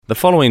The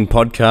following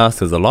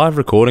podcast is a live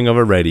recording of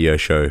a radio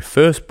show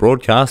first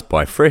broadcast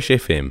by Fresh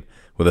FM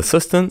with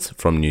assistance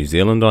from New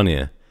Zealand On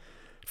Air.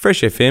 Fresh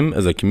FM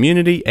is a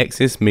community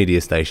access media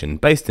station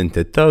based in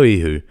Te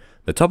Tauihu,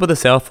 the top of the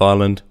South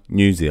Island,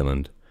 New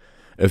Zealand.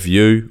 If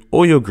you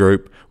or your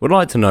group would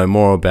like to know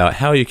more about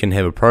how you can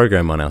have a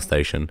program on our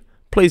station,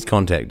 please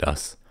contact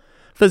us.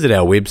 Visit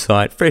our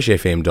website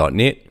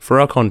freshfm.net for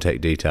our contact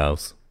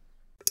details.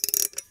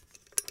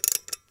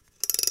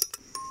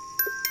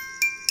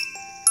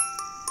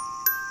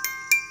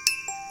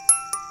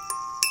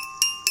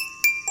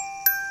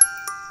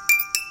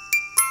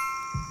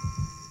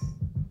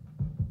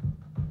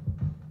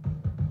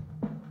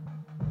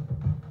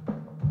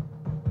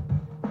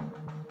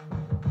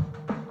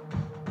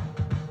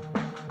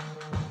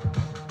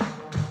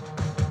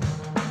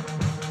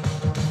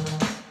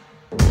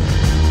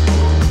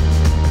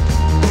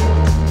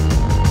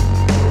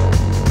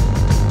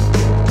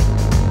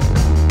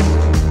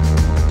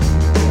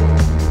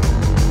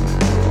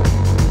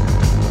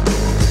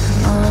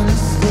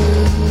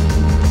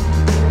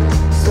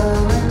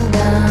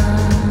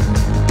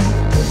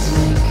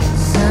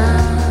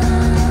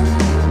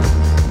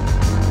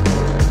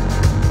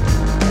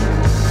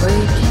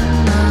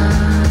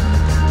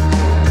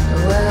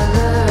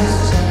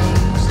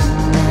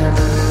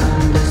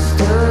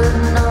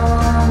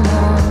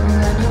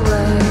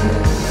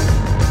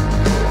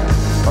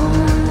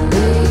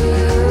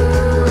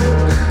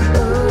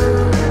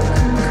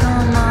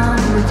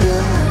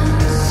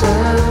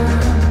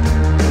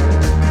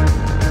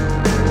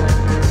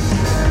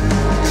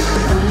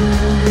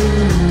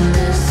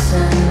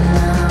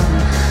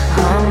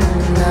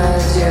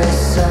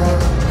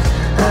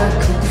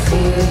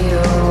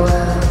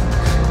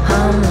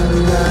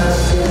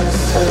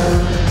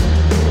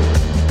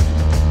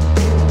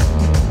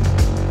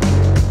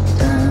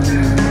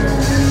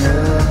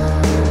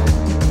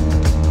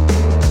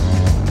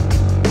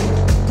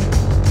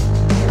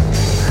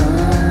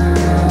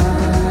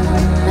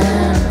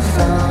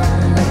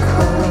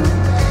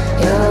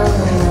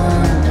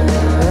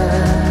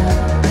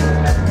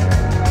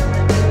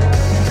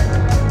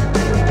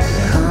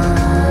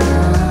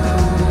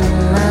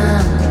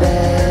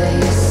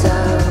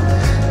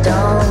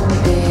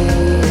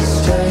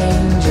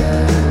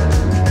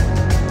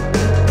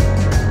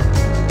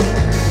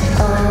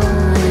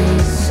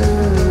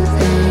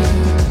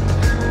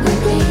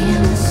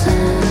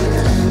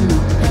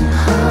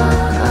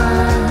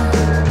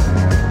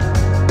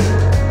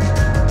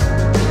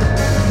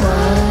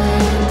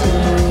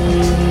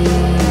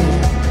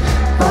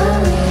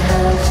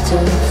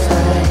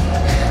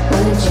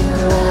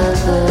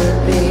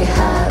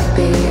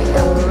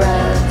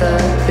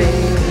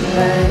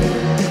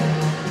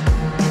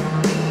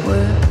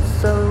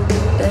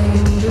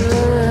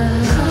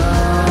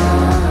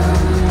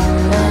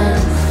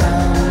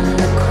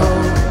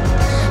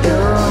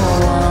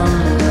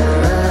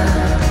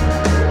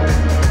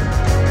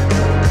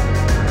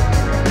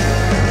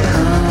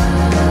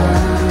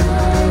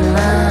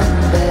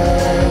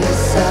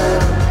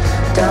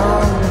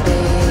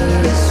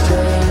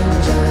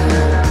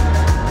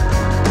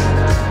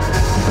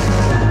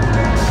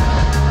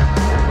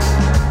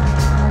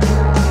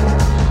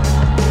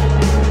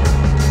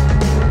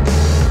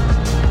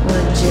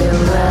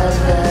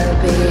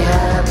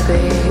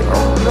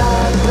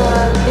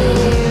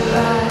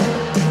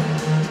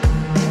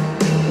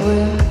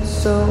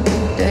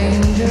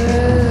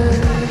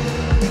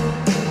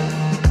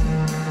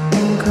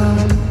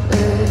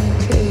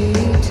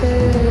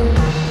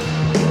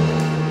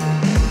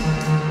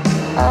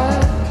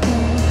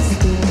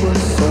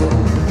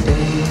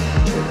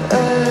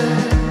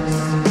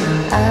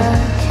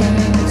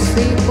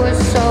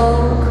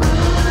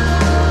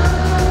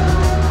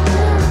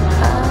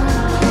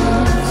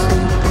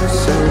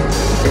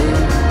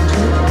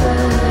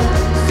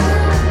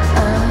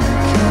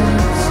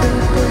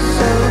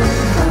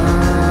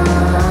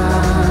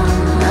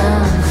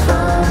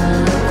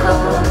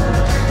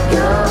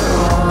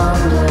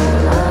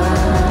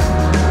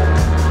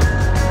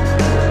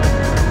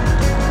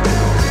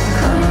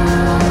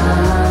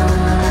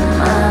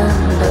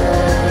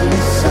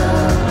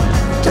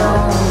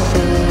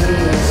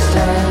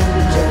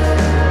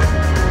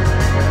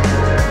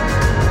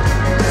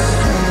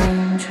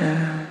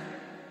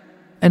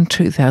 In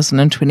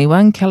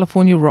 2021,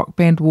 California rock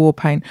band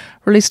Warpaint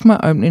released my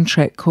opening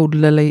track called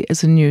Lily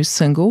as a new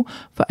single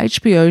for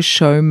HBO's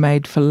show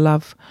Made for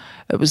Love.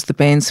 It was the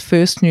band's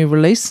first new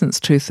release since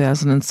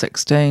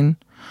 2016.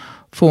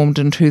 Formed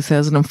in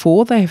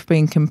 2004, they have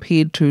been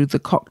compared to the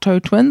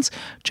Cocteau Twins,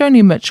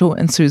 Joni Mitchell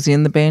and Susie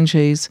and the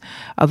Banshees.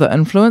 Other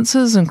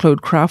influences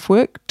include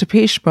Kraftwerk,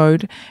 Depeche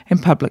Mode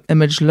and Public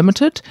Image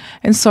Limited,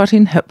 and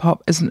citing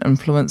hip-hop as an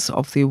influence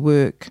of their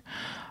work.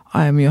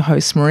 I am your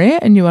host Maria,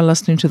 and you are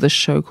listening to this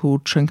show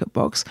called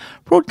Trinketbox,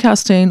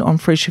 broadcasting on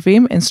Fresh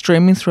FM and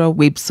streaming through our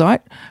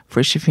website,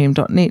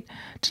 freshfm.net.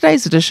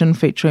 Today's edition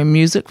featuring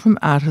music from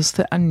artists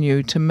that are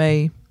new to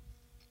me.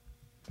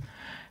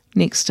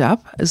 Next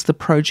up is the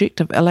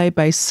project of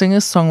LA-based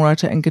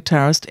singer-songwriter and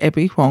guitarist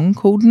Abby Huang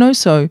called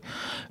NOSO.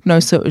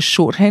 NOSO is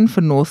shorthand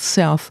for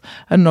North-South,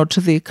 a nod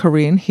to their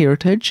Korean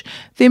heritage.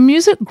 Their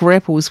music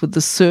grapples with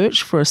the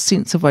search for a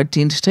sense of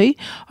identity,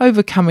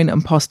 overcoming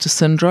imposter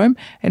syndrome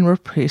and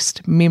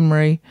repressed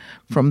memory.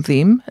 From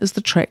them is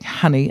the track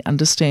Honey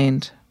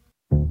Understand.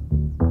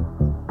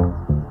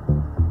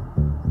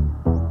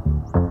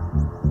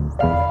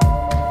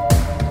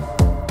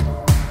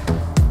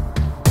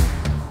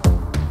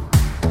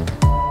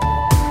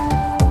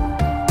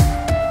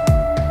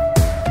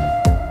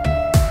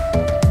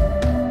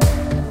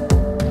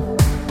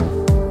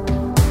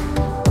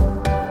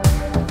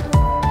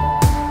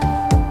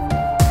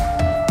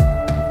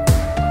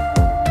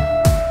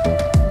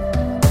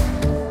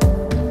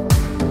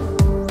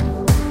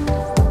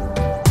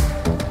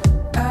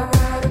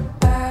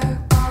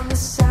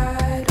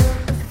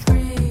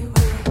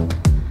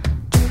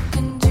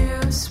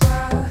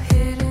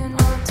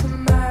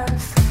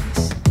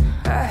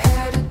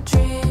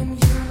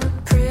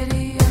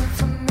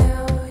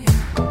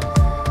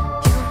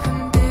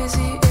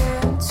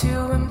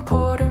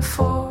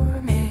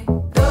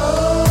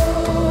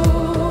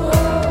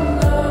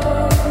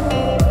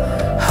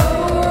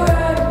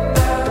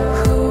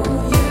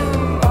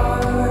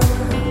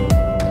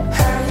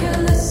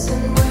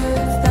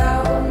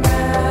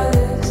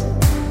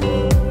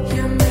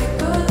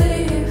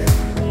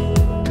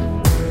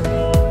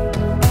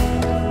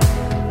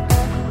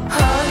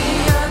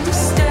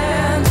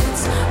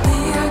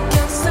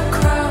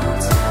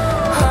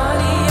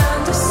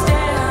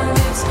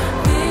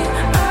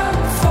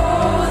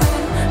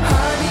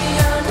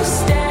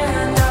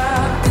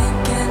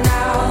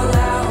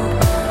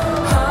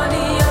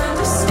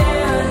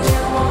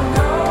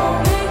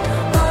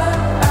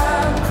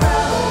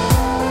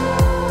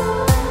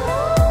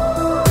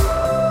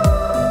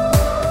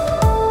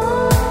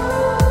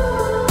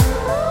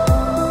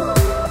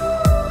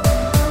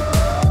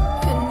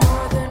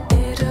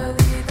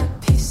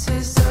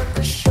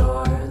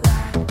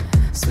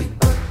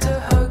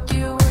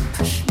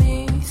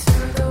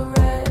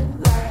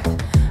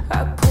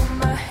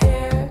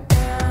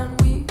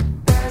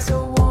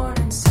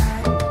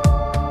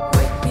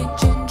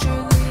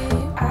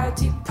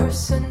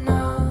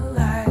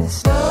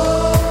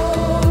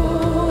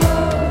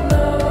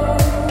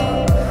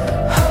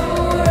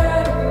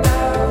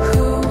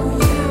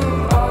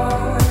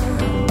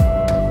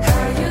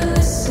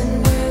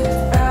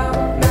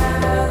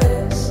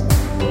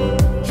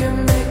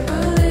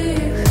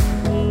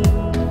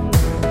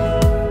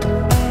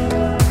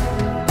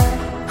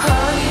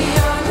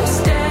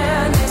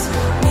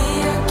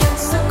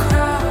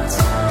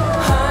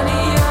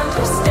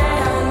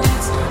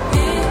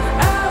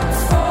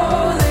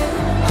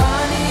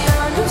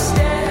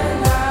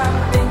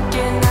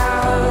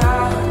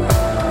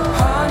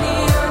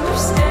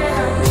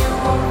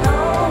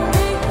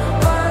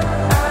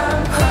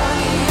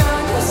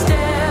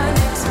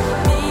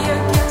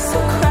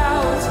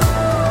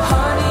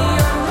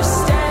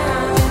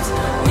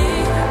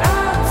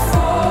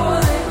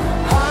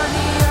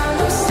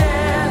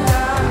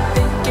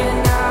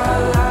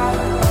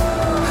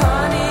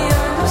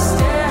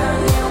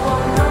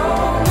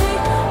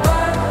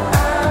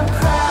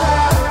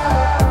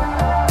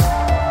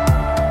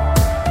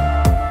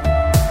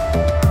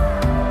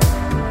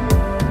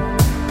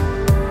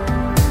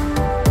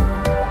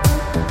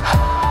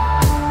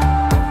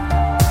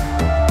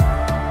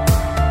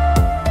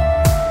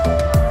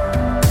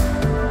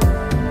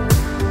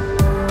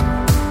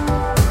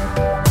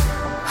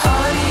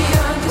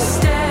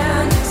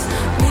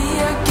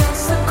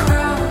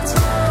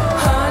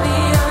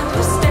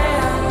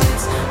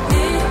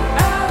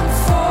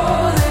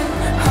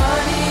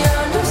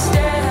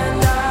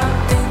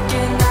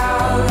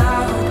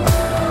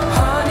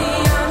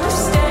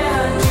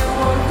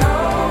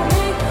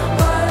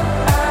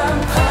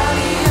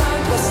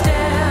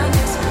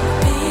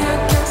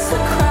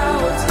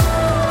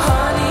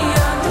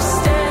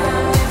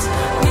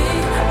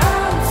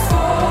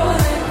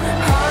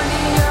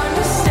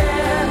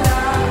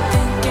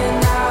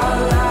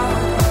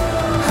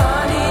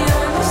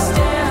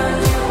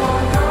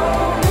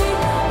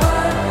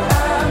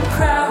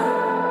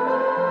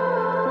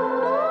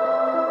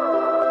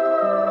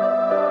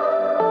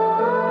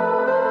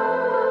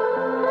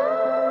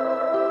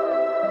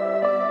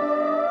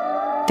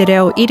 Te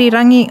reo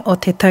irirangi o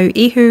te tau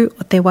ihu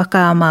o te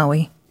waka a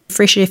Māui.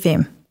 Fresh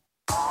FM.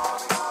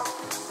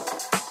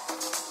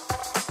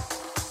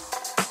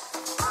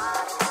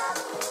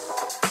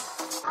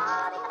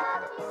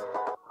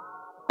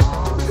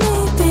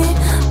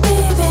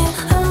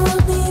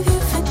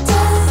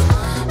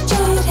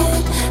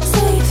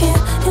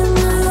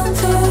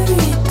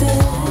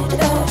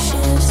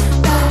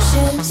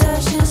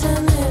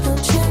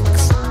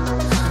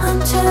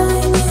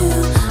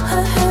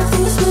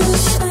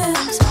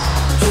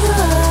 You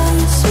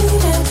are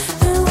sweeter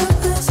than what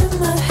was in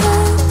my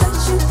head, but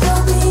you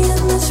got me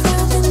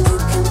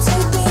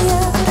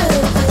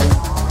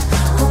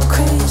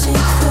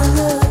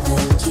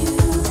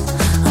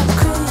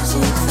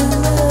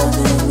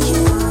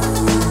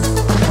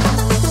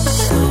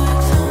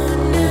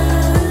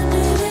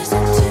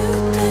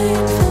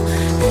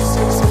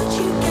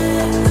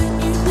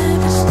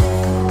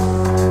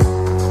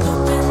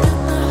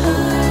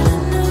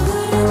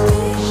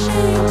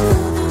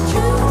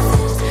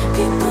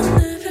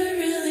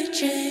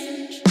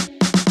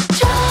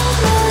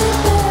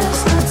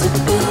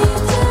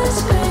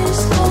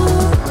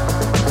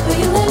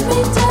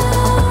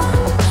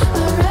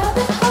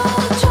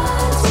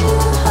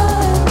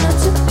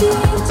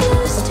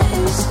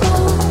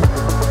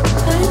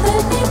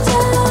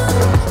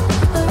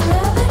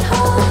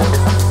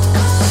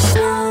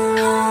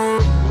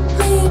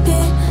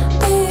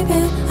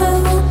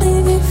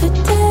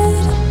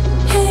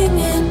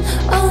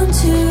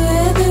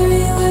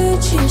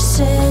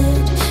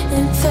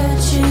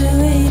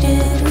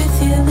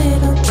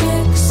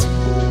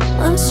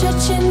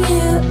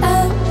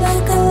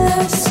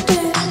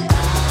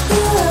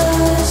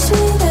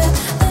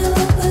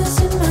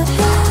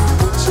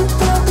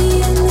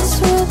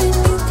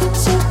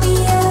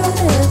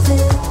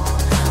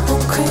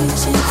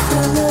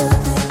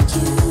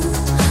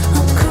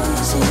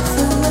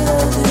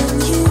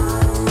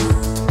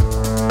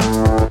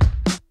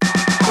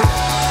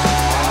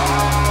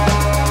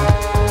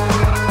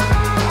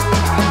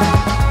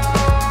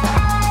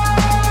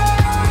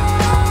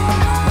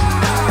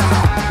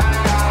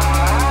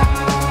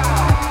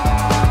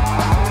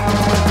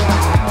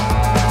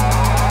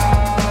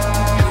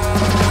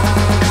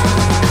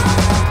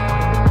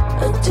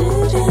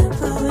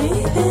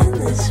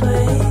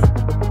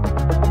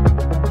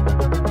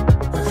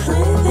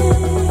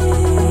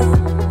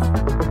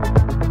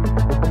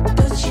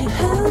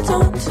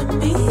to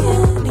me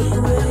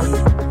anyway.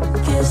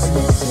 Guess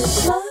this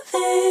is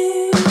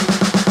loving.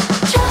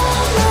 Try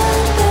my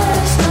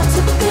best not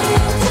to be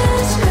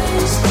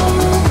disgraceful,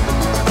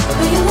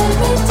 but you let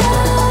me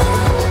down.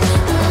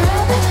 A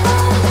rabbit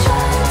hole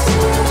trying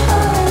too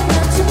hard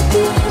not to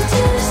be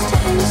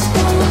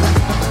distasteful,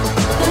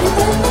 but you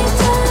let me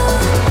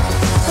down.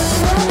 A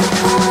rabbit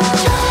hole.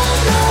 Try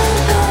my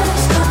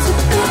best not to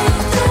be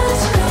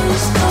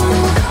disgraceful,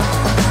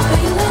 but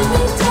you let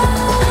me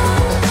down.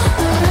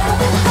 A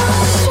rabbit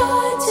hole.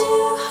 Try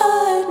too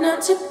hard not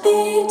to be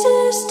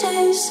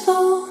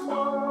distasteful,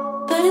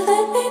 but you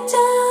let me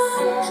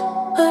down.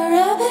 A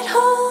rabbit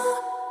hole.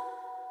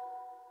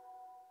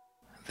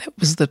 That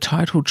was the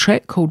title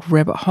track called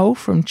Rabbit Hole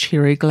from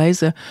Cherry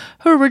Glazer,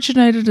 who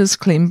originated as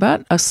Clem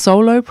Butt, a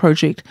solo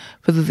project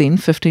for the then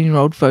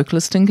 15-year-old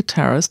vocalist and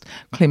guitarist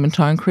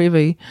Clementine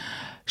Creevy.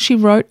 She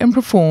wrote and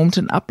performed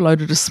and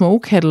uploaded a small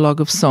catalogue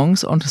of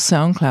songs onto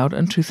SoundCloud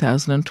in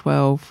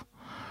 2012.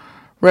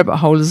 Rabbit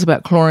Hole is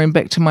about clawing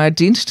back to my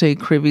identity,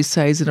 Creevy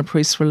says in a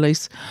press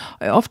release.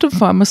 I often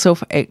find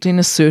myself acting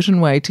a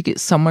certain way to get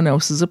someone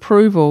else's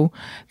approval.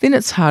 Then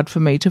it's hard for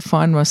me to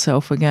find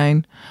myself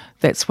again.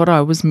 That's what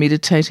I was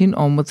meditating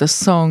on with this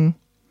song.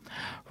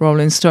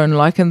 Rolling Stone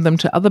likened them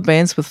to other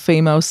bands with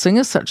female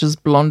singers such as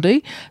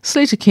Blondie,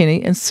 Sleater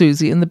Kinney and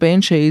Susie and the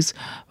Banshees,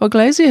 while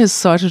Glazer has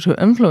cited her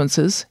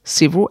influences,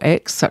 several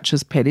acts such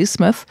as Patti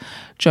Smith,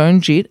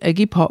 Joan Jett,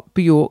 Iggy Pop,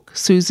 Bjork,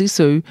 Susie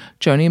Sue,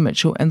 Joni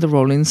Mitchell and the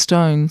Rolling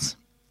Stones.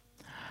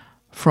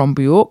 From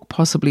Bjork,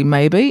 Possibly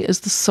Maybe,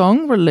 is the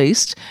song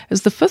released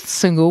as the fifth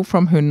single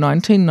from her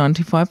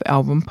 1995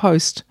 album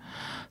Post.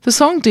 The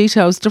song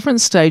details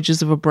different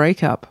stages of a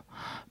breakup.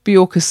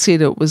 Bjork has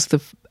said it was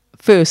the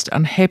first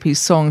unhappy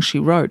song she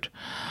wrote.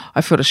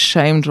 I felt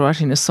ashamed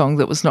writing a song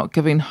that was not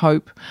giving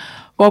hope.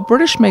 While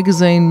British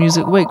magazine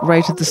Music Week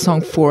rated the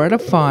song 4 out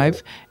of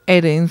 5,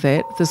 adding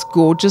that this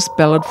gorgeous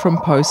ballad from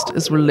Post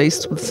is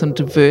released with some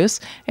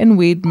diverse and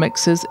weird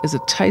mixes as a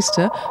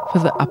taster for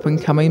the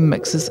up-and-coming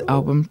Mixes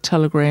album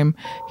Telegram.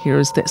 Here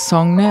is that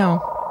song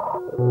now.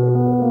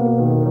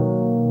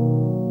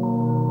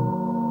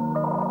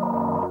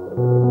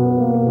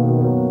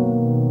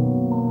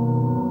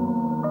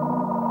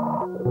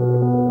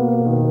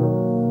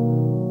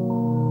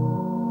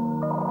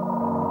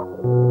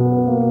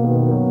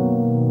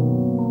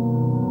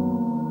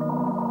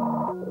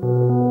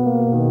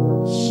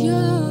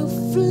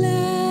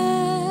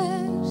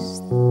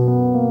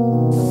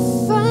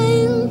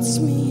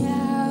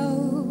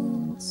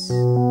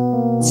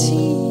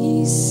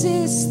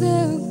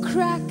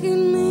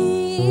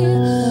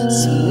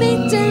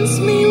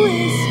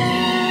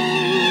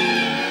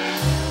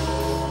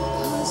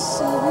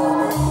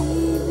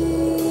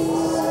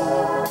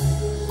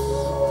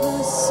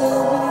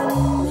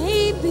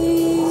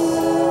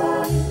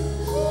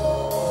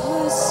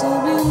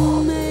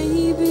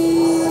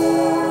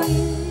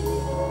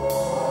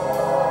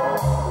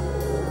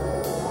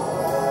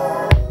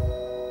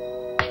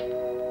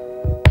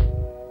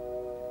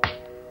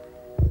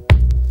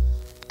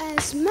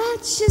 As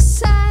much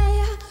as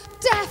I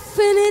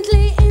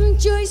definitely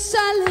enjoy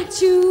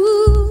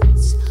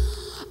solitudes,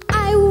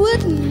 I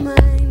wouldn't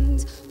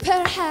mind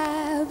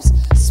perhaps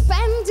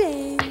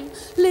spending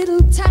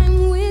little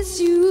time with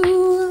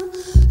you.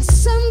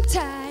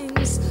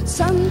 Sometimes,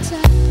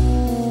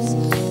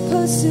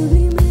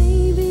 possibly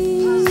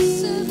maybe,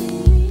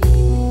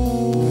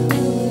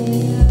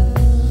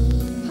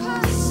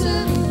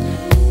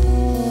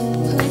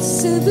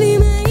 possibly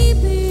maybe.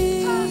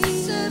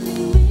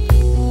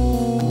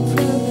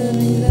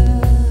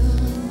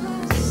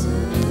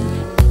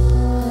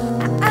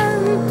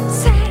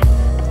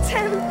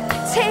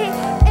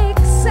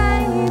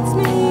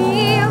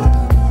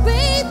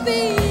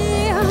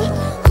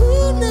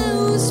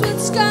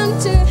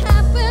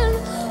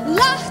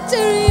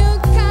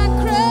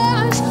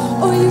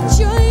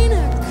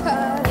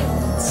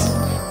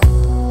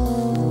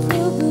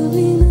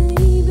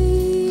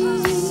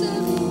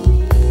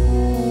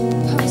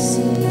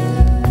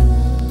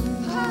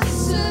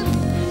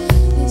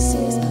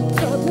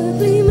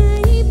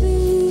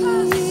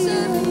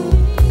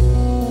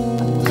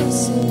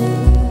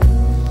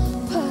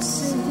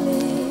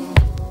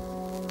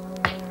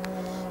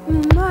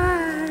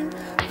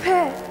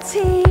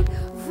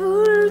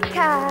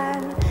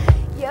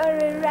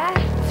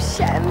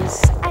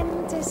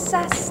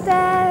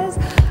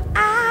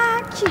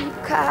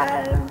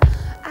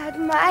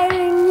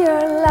 Admiring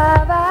your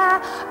lover,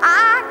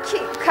 I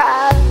keep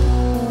calm.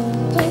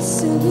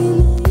 Possibly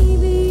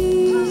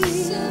maybe,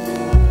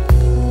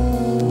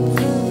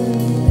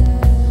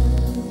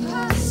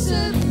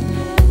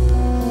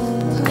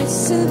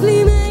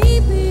 possibly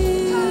maybe.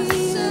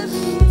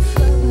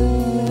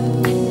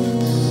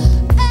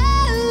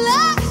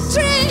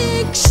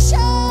 Electric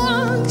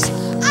shocks,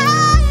 I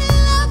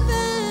love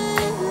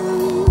them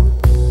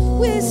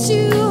with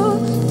you.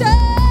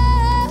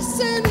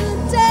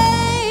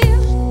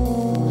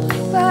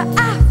 But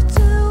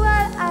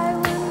afterward I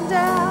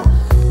wonder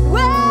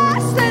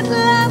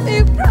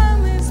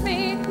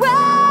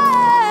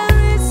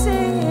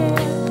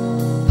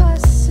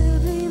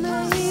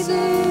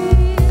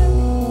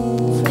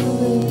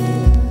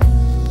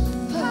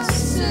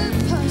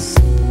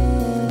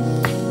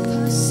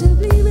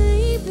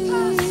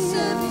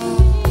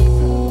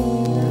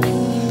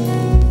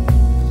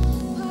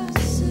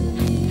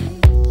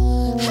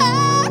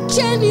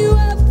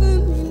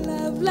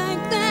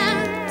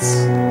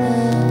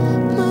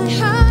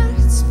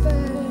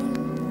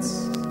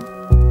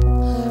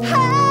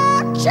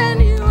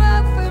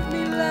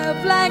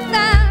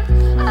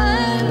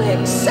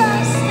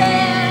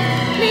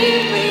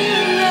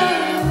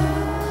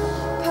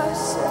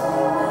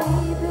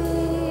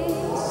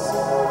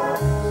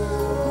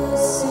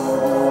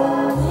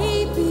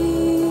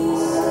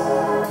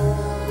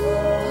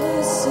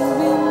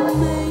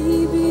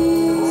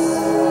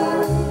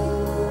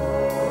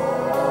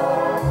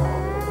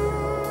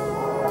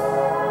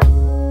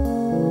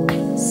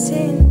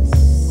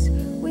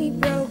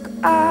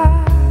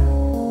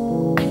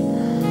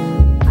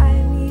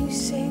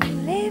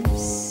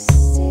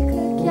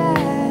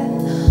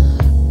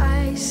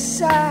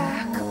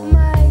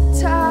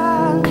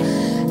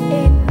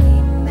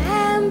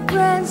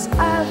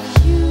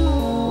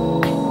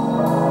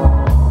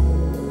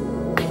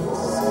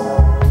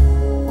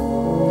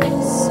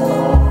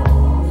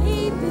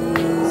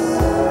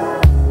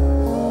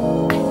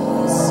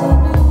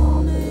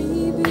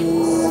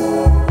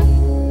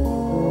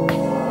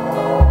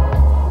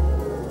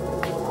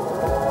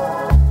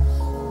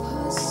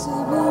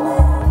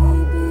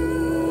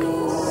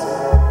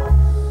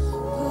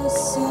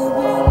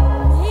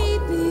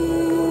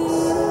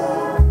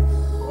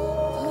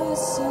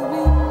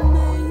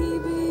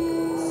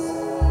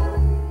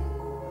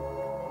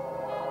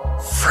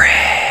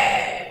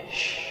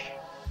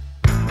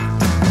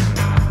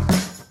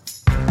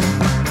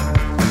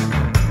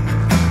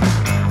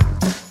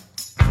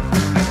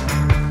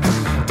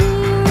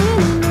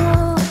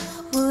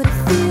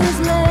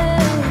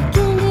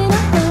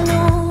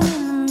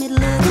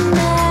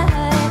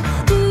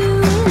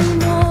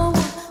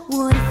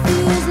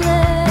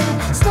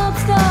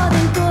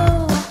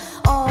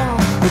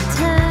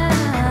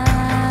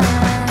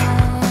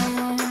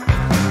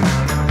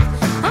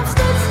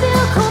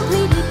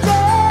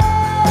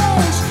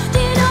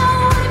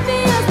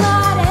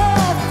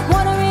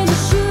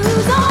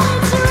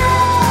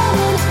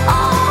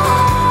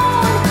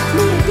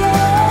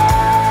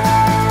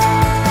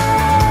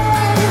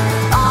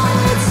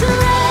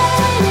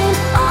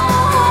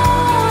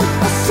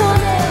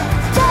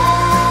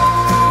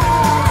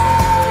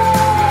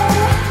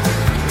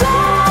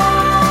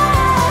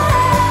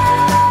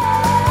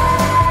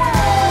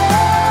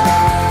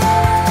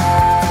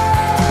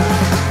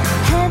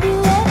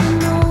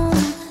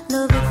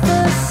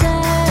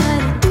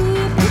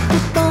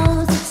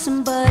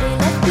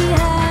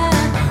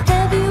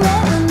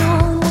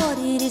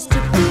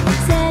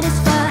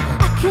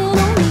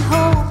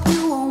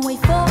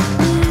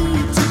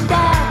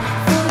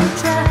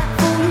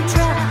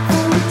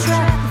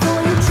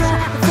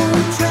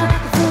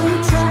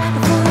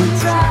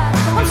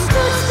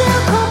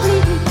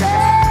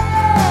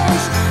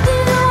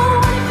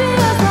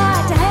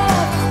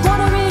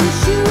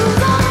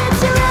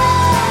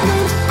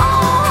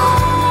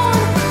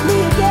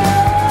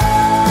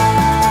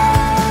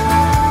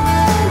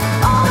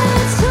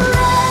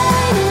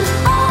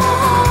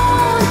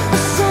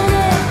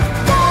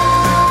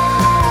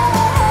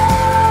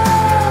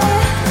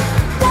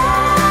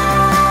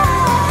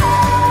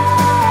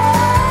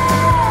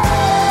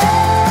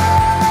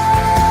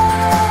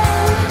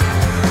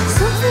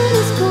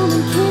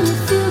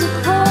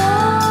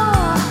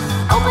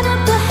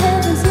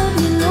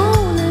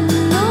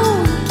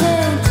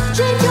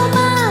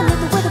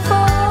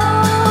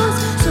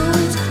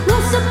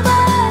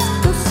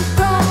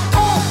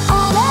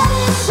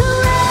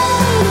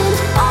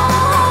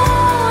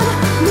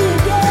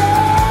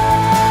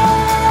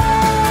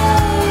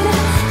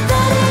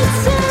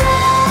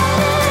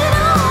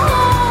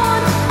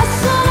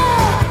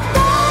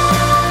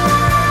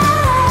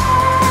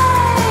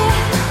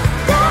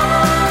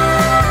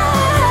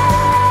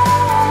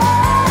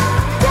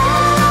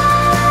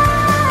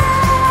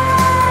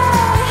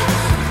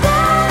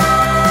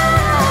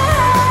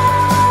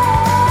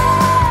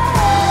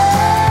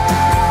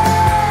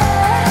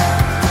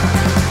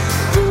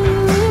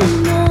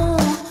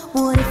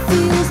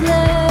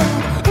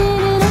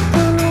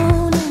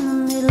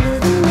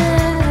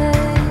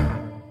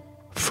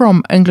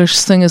From English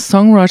singer,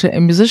 songwriter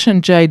and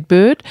musician Jade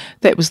Bird,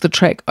 that was the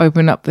track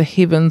Open Up the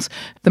Heavens.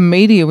 The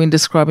media, when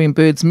describing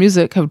Bird's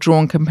music, have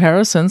drawn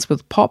comparisons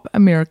with pop,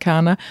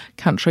 Americana,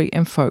 country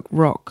and folk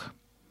rock.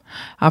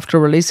 After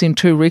releasing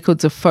 2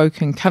 records of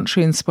folk and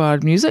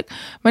country-inspired music,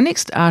 my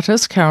next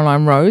artist,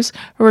 Caroline Rose,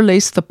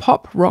 released the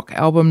pop-rock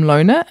album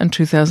Loner in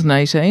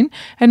 2018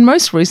 and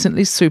most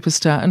recently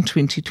Superstar in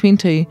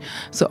 2020.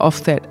 So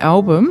off that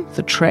album,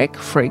 the track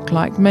Freak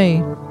Like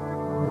Me.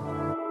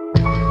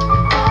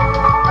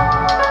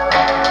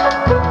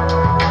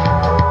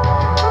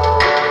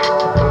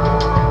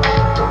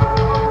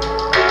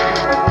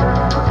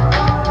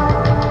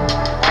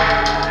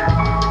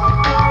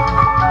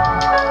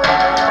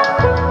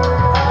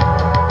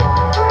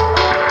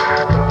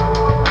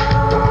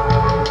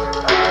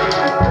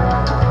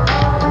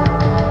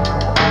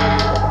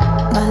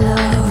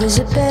 Is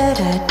a bad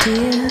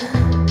idea.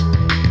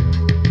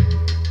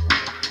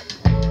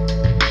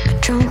 A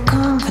drunk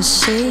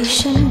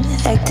conversation,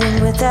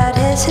 acting without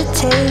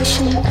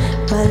hesitation.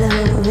 My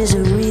love is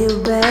a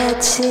real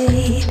bad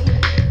seed.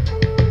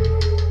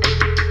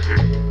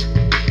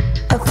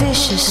 A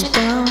vicious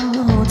bomb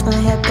holds my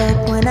head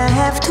back when I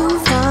have to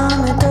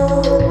vomit.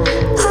 All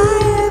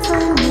I ever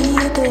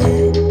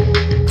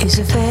needed is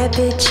a fair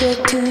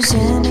paycheck to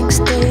Xanax,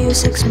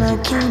 Deus Ex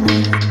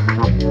Machina.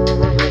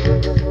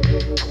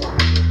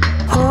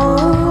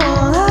 All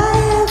I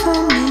ever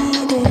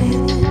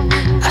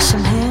needed are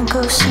some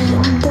handcuffs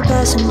in the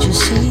passenger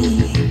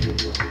seat.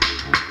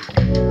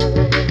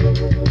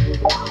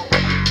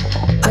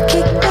 I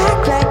kick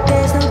back like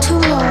there's no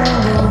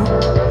tomorrow.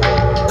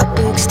 A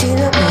big steel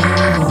of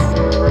blow.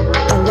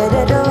 I let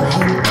it all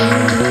hang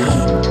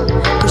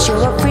free. 'Cause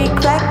you're a freak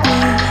like me.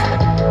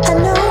 I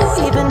know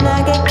even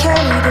I get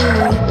carried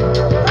away.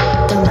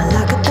 Don't I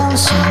lock it down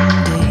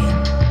someday?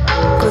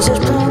 'Cause it's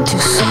plain to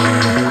see.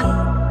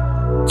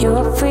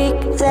 You're a freak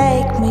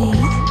like me.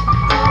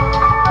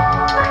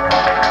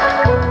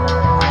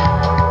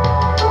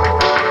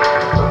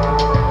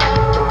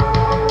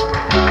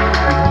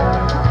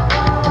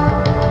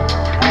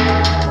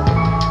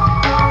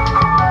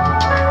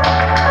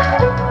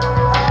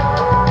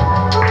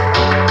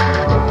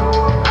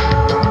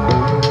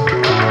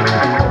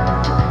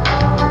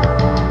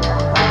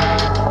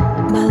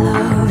 My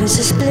love is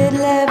a split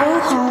level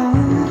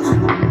home.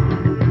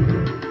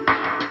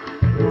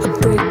 A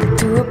brick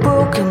through a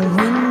broken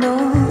window.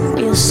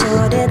 Real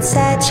sordid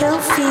sideshow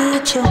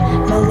feature.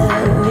 My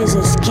love is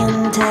a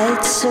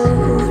skin-tight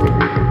suit.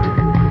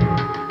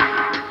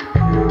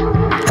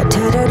 A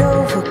tattered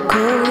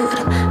overcoat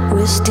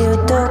with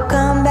steel-toe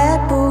combat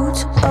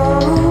boots.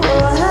 Oh,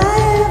 all I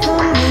ever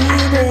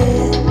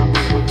needed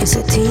is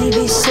a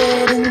TV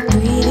set in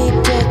 3D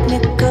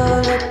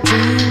Technicolor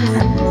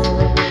dreaming.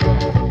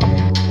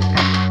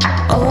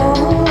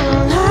 All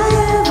I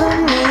ever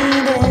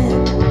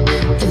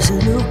needed is a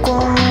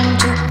lukewarm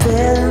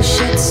two-pillow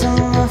sheets on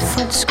my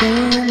foot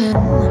screaming.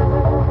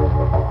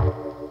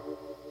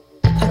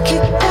 I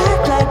kick back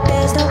like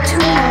there's no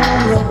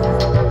tomorrow.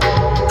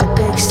 A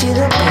big steel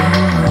of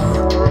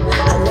gold.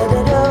 I let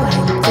it all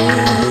hang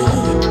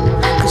free.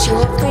 'Cause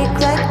you're a freak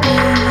like me.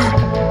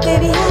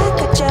 Baby, I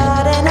got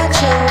jawed and I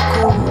choke.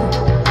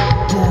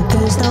 Now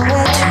there's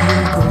nowhere to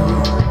go.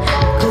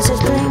 'Cause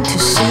it's plain to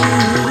see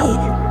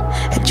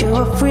that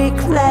you're a freak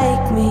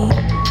like me.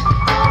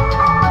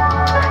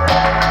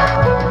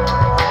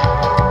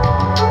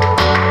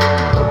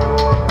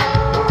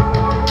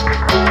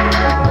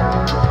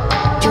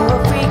 You're a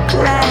freak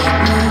like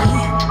me.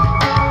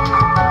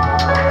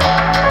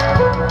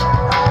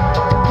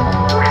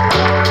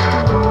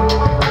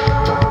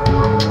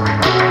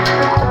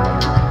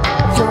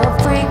 You're a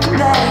freak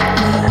like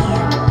me.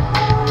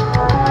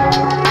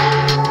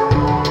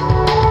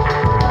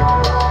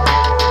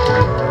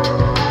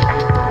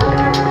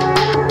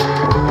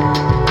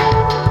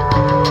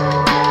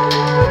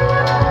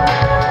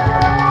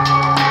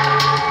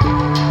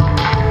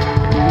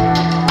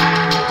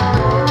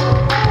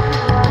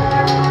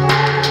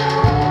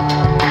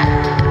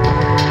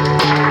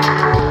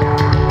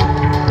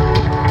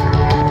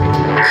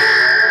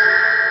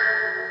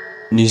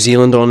 New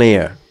Zealand On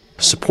Air,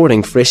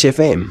 supporting Fresh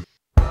FM.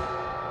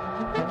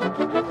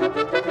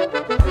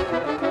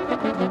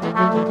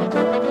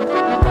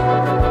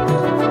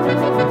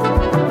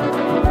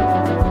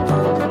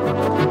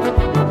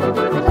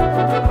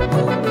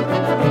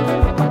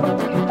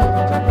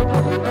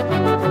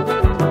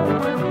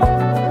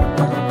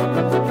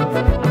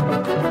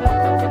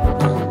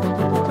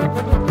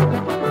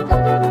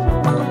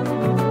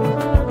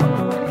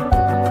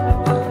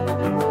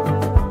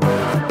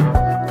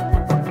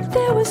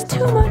 There was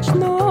too much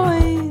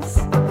noise.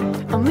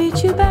 I'll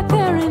meet you back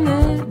there in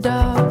the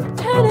dark.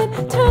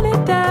 Turn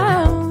it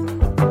down.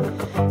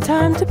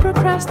 Time to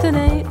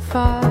procrastinate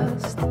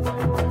fast.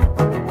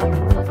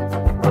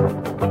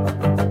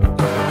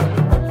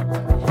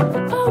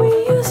 Are we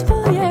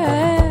useful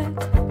yet?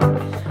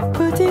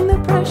 Putting the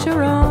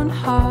pressure on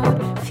hard.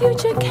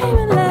 Future came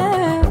and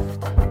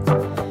left.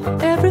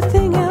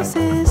 Everything else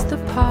is the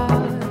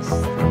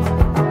past.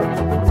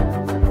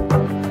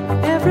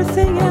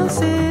 Everything else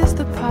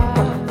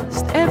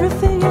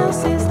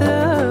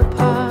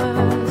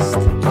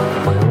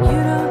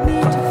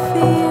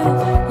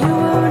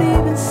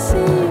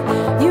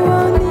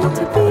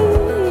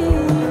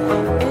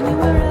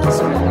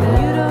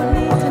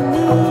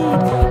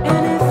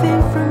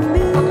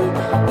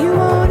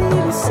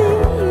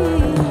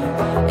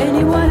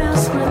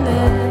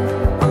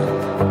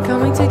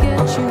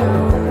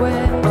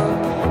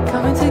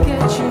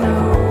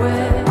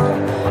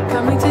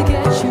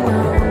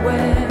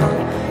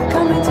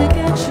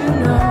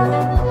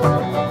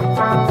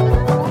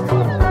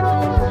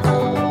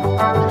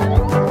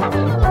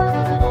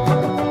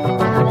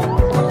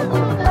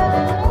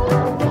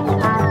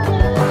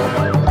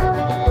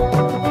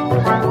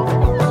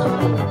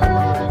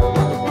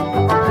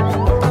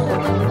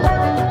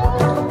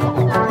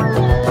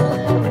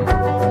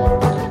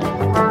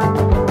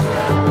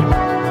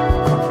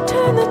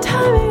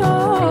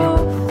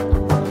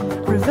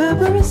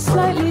Laughter is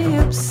slightly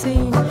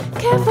obscene.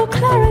 Careful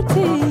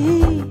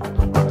clarity,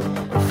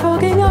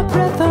 fogging up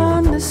breath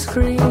on the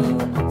screen.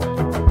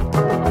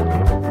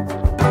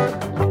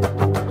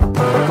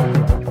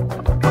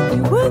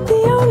 You weren't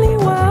the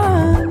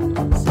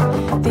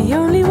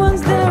only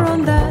ones there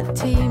on that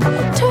team.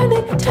 Turn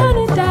it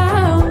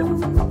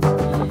down.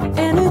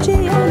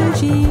 Energy,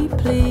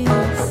 please.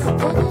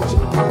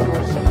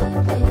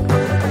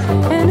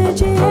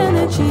 Energy,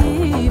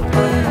 please.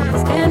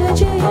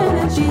 Energy,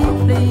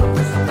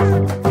 please.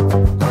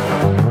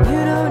 You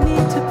don't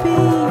need to be,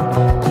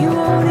 you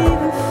won't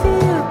even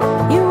feel,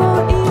 you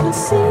won't even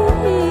see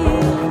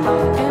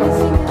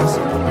anything else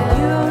right now.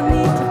 You don't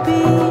need to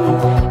be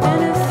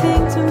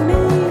anything to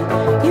me,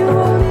 you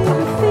won't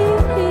even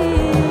feel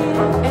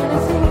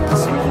anything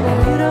else right now.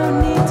 You don't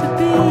need to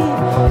be,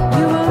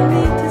 you won't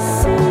need to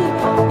see,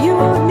 you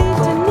won't need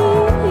to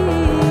need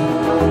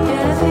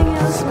anything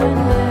else right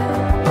now.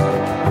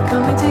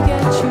 Coming to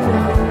get you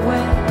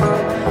nowhere,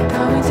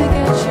 coming to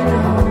get you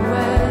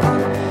nowhere,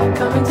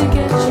 coming to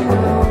get you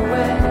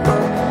nowhere,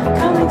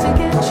 coming to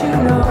get you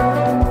nowhere.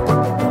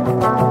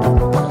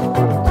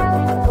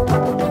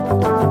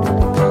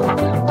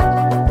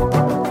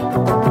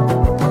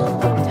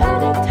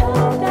 Turn it down.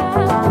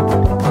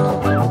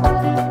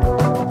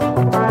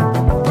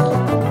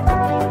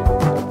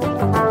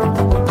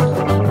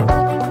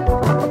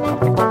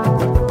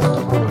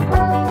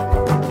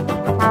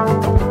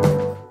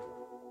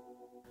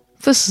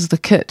 This Is the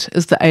Kit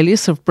is the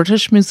alias of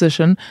British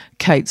musician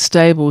Kate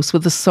Stables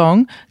with the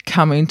song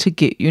Coming to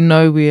Get You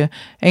Nowhere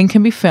and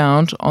can be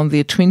found on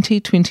their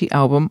 2020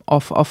 album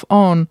Off Off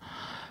On.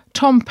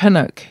 Tom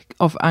Pinnock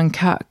of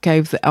Uncut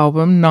gave the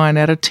album 9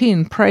 out of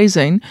 10,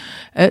 praising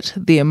it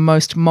their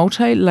most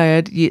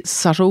multi-layered yet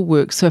subtle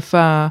work so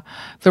far.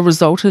 The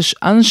result is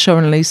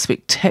unshowningly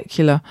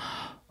spectacular.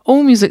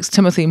 AllMusic's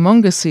Timothy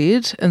Monga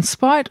said, in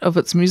spite of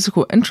its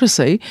musical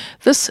intricacy,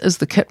 This Is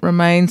the Kit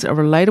remains a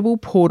relatable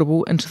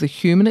portable into the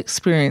human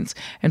experience,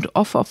 and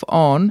Off Off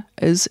On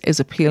is as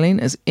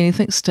appealing as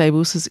anything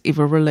Stables has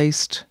ever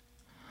released.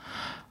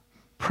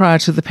 Prior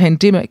to the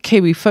pandemic,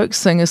 Kiwi folk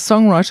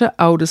singer-songwriter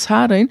Aldous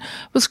Harding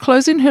was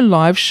closing her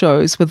live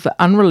shows with the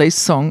unreleased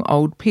song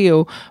Old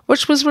Peel,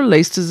 which was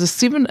released as a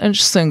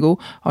 7-inch single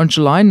on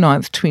July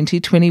 9th,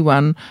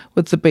 2021,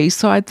 with the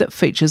B-side that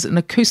features an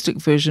acoustic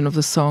version of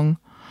the song.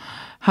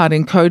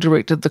 Harding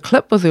co-directed the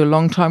clip with her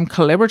longtime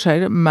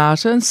collaborator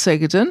Martin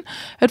Sagadin.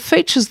 It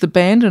features the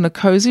band in a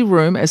cosy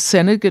room as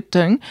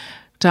Sagadin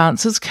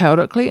dances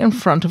chaotically in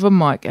front of a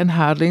mic and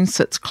Harding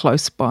sits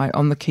close by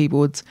on the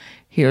keyboards.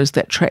 Here is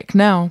that track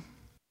now.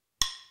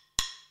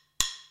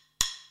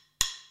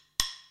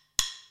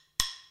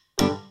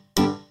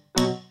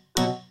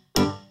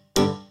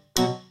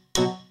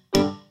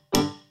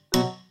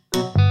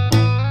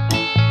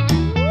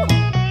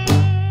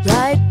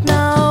 Right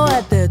now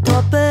at the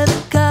top of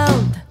the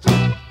count,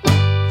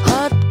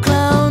 hot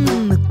clown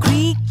in the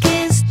creek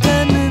is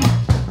turning.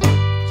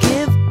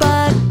 Give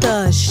back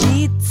the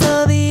sheets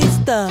of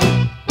Easter.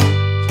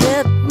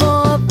 Get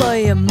more for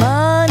your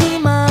money,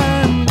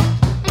 man.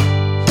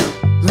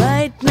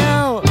 Right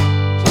now,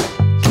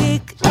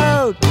 kick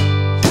out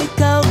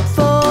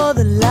for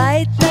the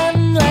light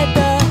and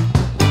lighter.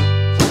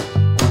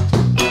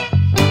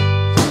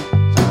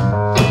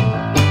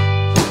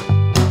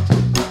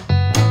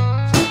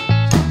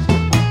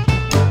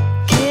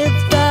 Give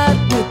that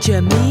what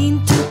you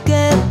mean to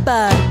get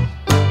back.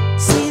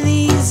 See,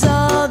 these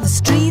are the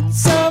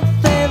streets of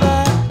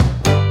favor.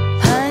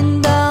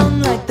 Hang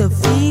down like the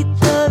feet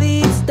of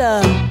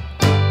Easter.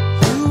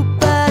 You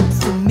back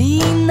for me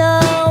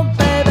now,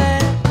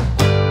 baby.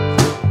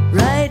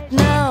 Right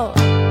now,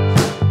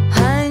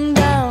 hang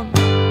down.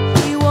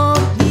 We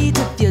won't meet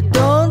if you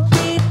don't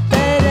meet,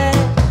 baby.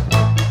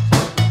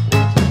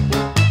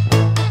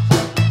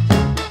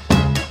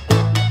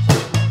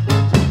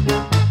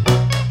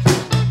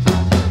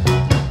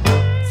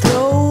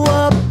 Throw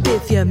up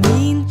if you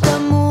mean to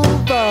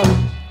move up.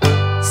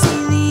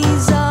 See,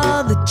 these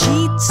are the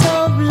cheats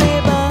of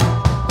labor.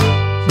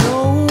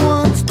 No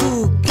one's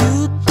too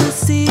cute to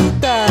see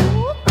that.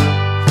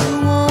 You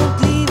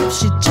won't leave if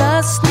she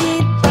just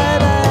need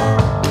baby.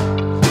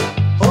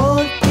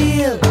 Old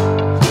deal,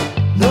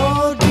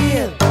 no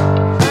deal.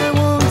 I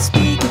won't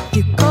speak if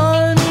you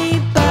call me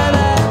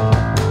baby.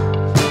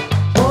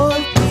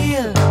 Old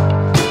deal,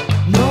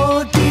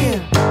 no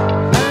deal.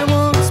 I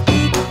won't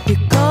speak if you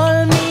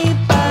call me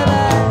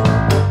baby.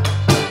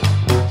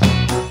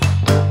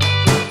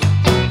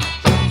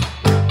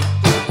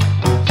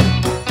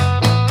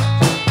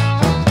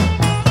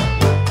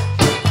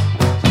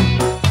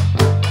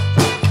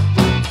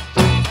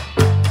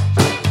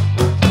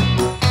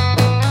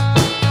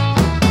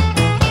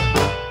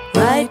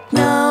 Right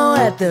now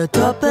at the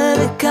top of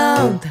the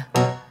count,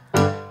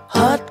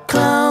 hot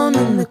clown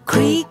in the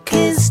creek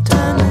is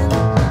turning.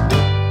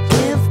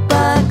 Give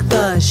back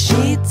the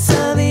sheets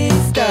of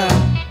Easter.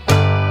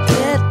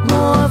 Get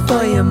more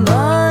for your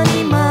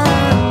money,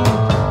 man.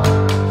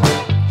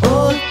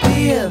 Old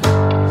deal,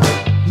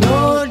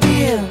 no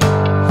deal.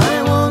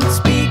 I won't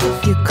speak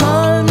if you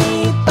call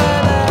me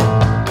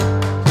baby.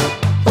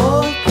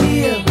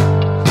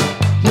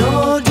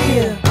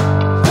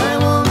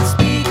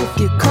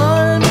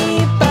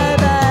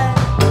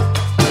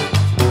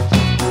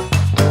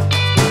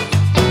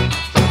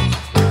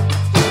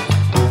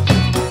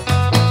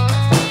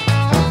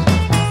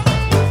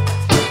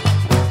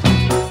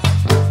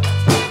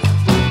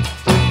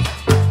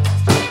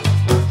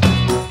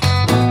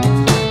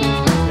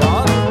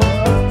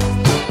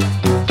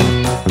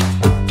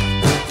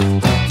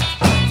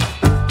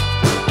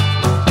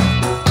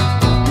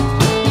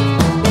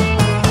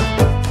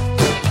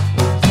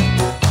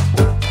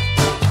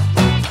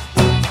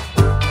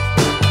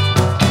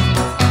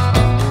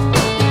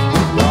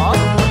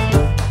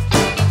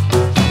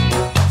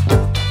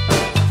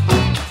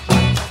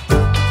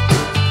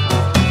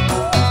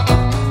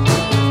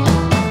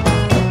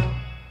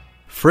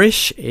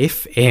 Fresh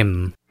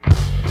FM.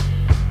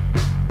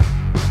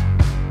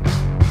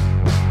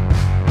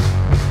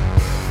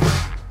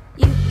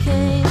 You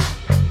came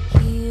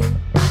here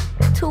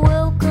to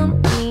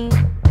welcome me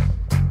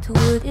to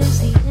what is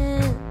the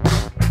end.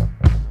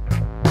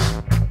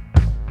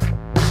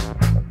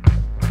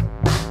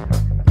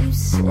 You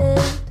said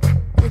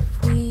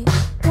if we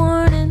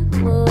weren't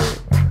in love,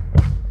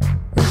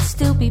 we'd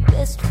still be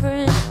best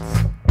friends.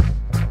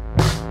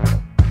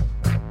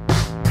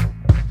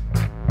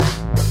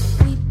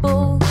 We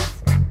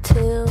both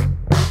tell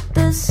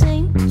the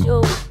same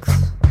jokes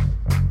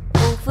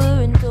over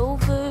and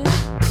over.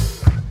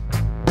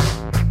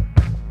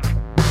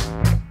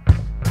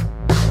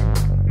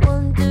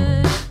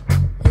 Wonder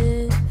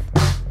if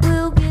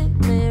we'll get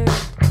married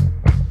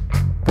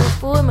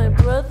before my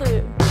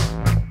brother.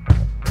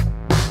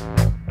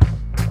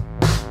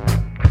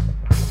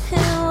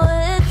 And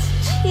let's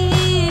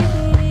cheers.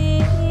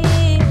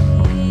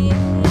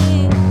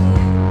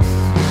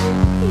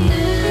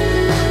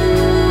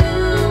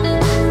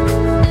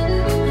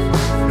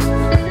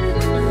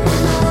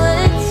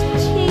 Let's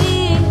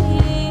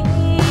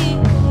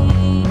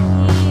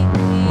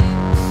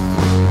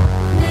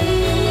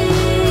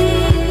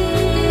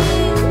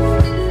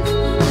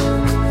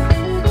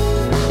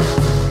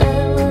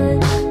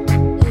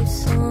hear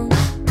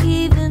songs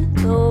even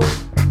though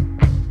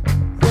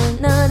they're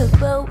not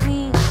about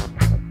me.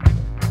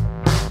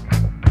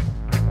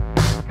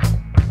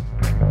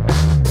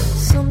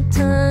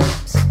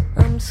 Sometimes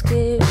I'm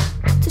scared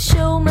to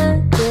show my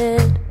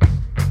dad,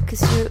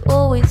 'cause you're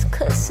always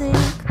cussing.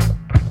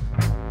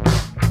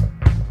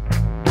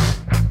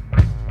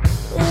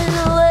 And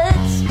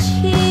let's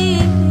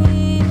cheers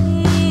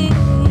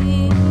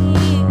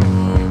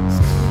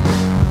to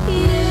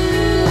you.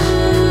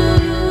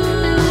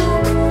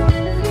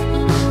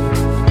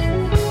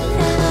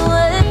 And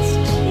let's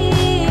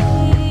cheers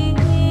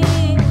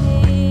to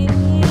me.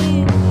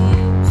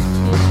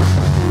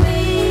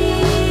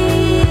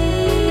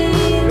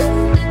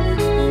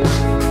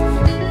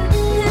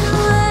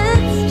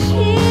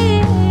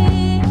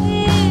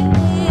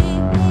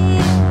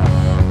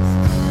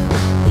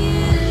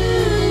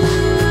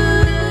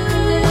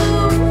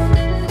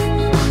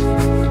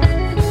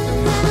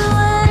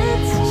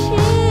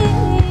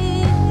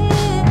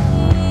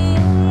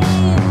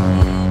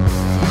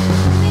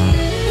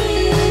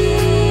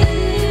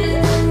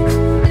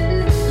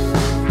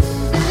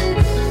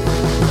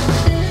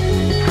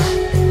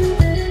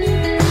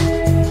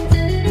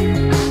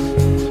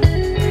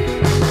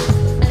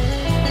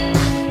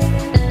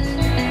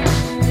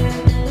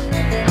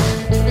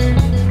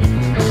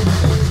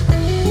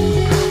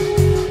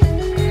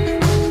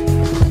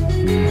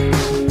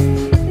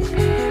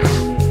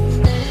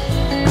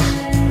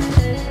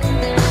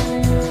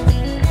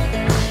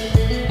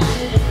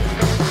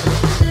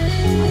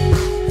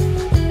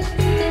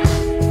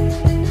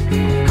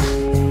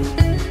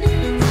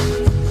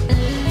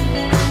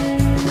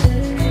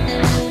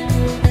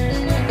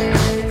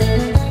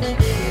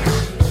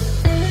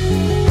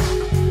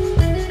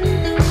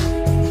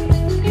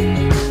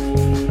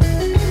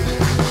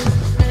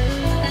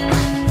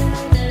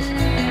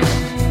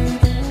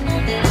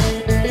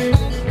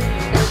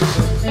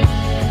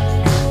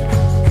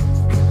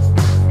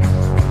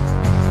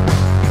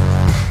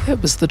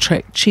 It was the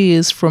track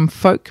Cheers from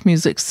folk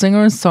music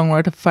singer and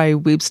songwriter Faye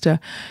Webster,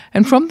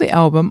 and from the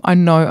album I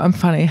Know I'm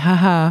Funny,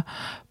 Haha.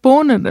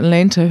 Born in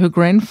Atlanta, her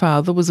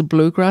grandfather was a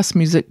bluegrass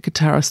music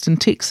guitarist in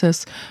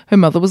Texas. Her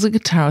mother was a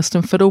guitarist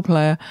and fiddle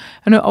player,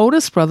 and her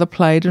oldest brother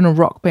played in a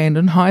rock band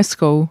in high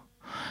school.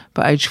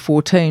 By age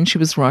 14, she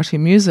was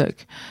writing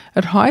music.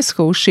 At high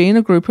school, she and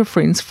a group of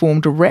friends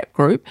formed a rap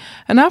group,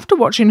 and after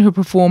watching her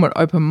perform at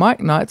open mic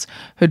nights,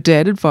 her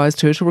dad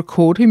advised her to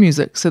record her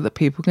music so that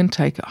people can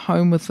take it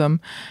home with them.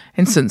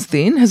 And since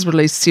then, has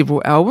released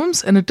several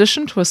albums, in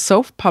addition to a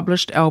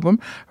self-published album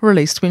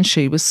released when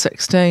she was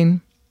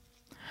 16.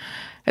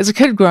 As a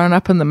kid growing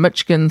up in the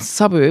Michigan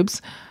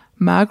suburbs,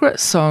 Margaret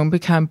Song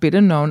became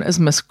better known as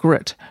Miss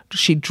Grit.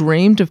 She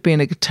dreamed of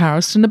being a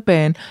guitarist in a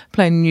band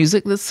playing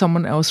music that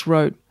someone else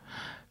wrote.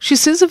 She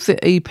says of the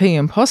EP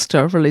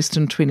Imposter, released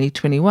in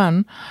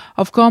 2021,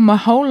 I've gone my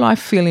whole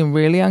life feeling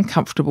really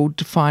uncomfortable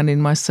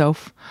defining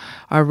myself.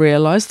 I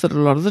realise that a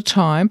lot of the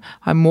time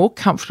I'm more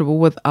comfortable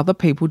with other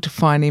people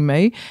defining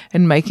me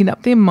and making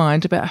up their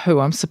mind about who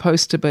I'm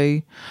supposed to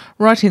be.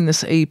 Writing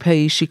this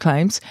EP, she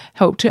claims,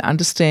 helped her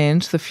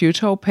understand the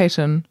futile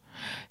pattern.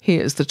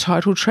 Here is the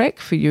title track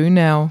for you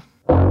now.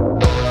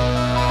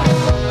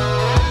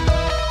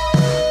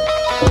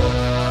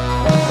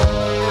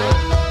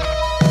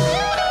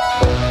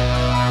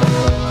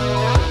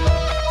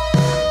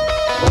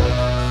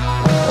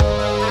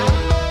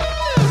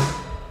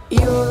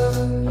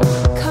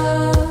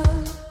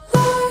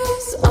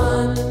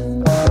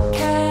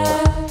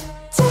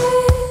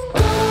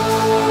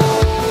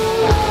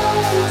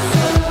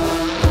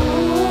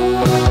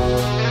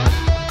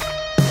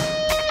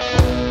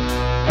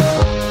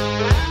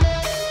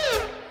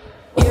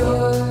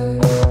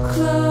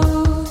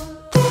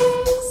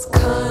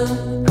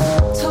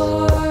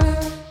 Contorting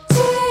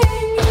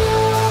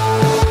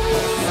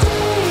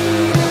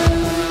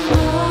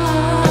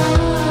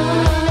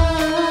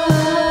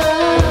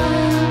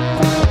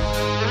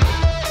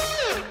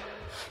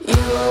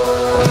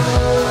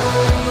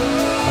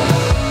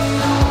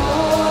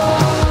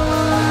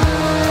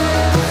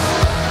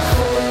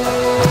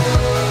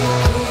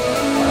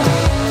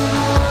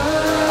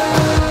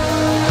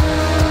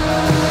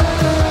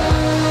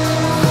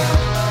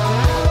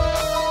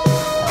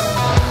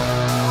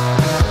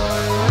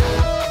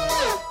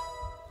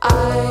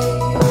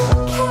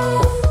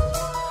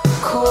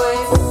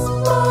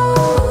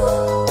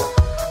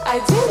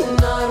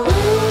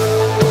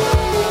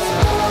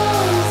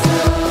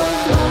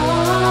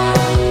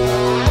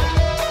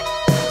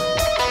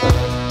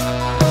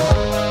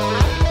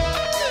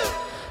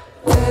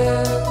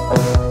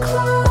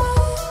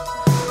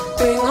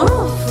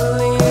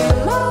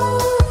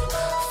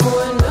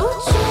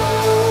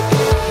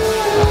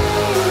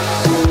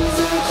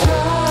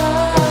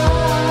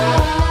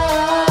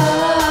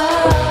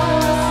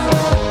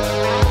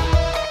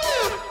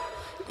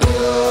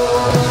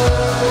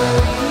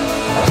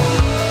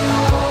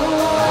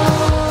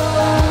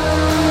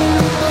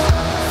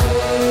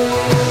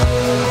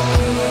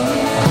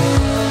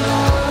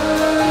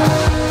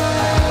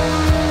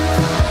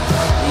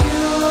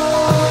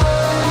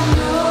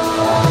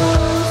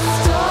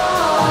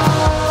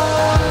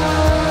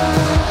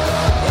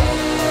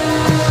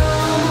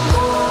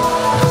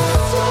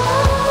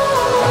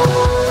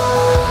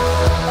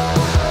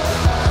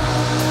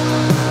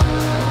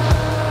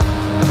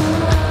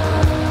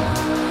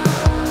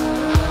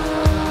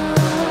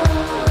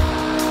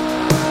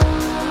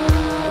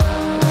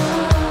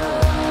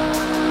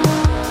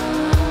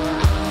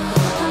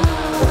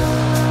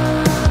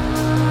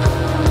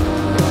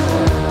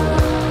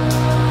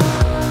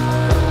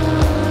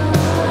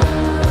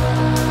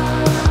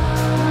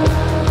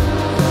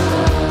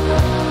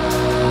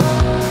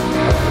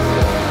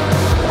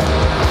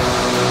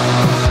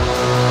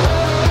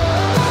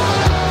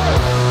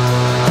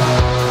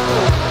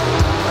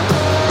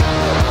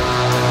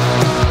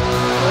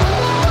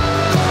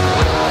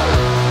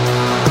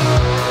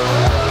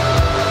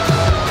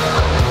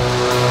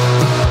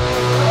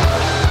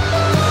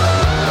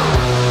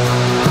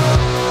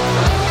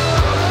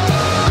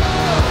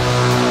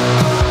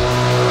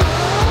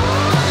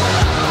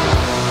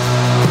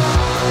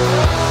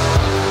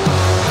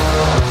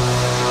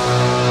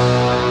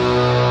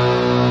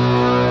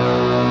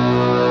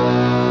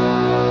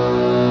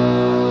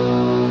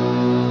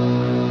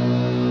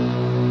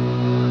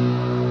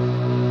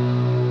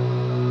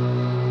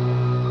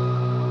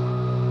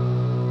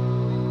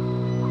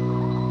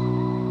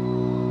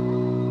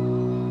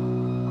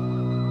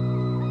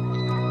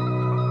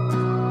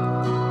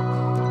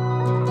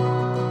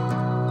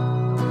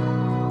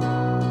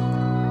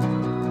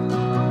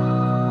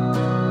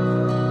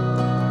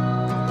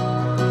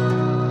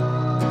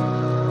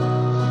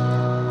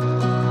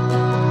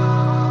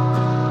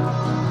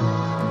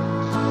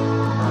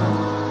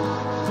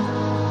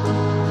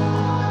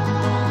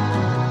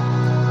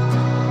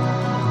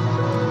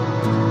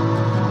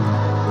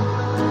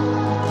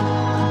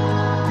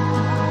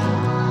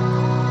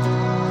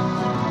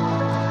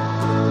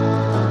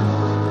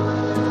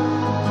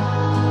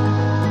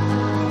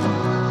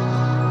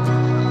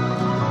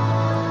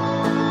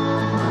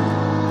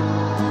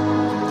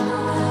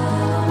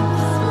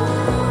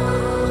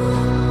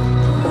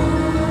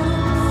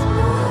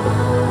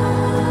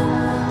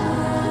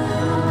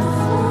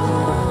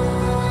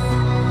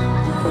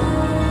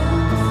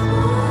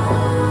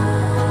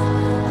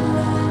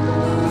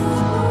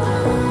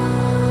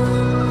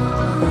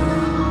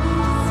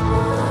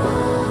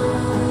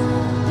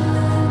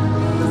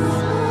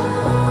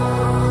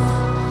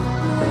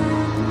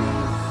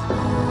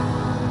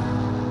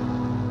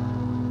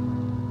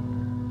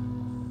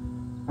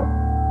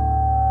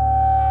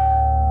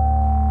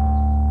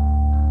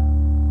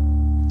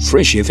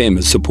Fresh FM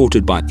is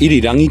supported by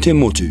Irirangi Te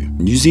Motu,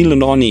 New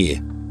Zealand On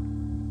Air.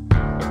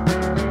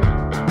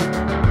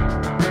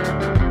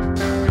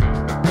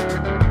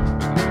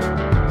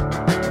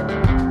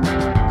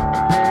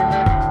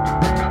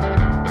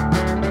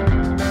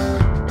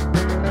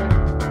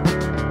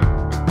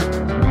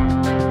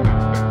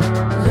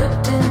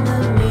 Looked in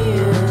the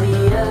mirror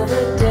the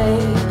other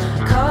day,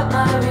 caught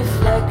my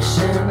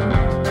reflection.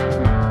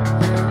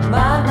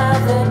 My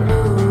mouth had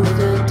moved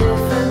a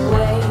different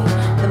way,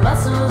 the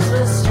muscles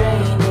were straining.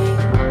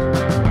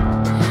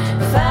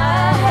 If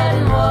I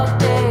hadn't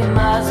walked 8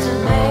 miles to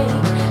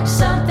make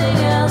something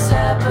else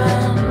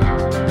happen,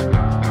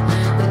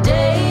 the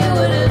day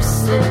would have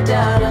slipped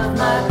out of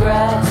my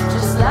grasp,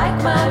 just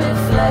like my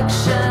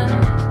reflection.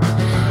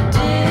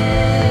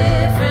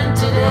 Different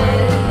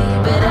today,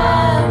 but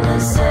I'm the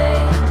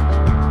same.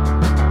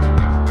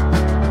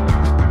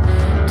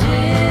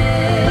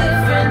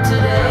 Different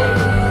today,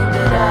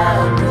 but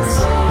I'm the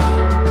same.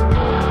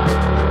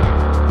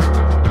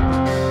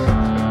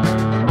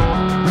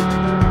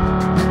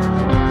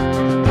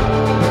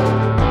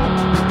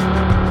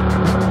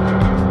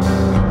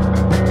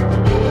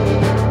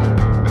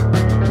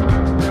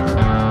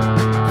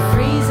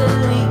 Freezer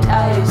leaked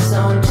ice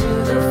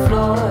onto the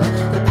floor.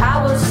 The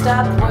power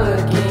stopped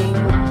working.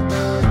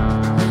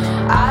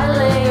 I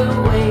lay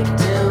awake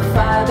till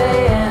 5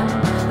 a.m.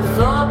 The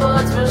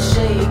floorboards were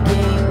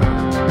shaking.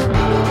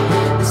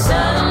 The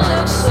sun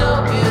looks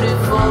so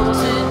beautiful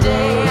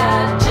today. I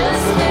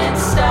just can't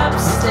stop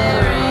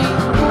staring.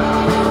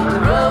 The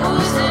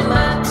rose in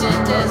my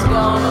tent has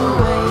gone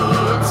away.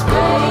 It's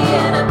gray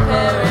and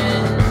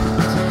apparent.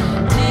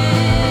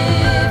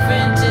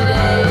 Different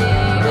today,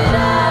 but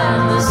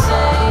I'm the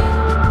same.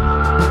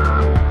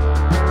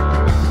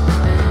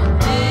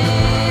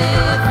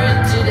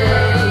 Different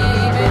today,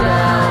 but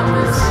I'm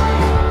the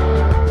same.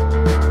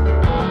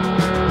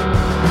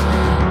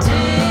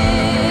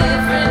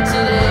 Different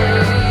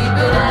today,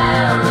 but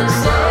I'm the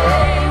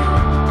same.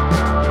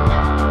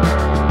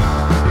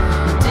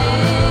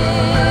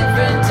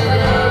 Different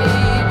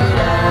today, but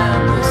I'm the same. Different today, but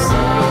I'm the same.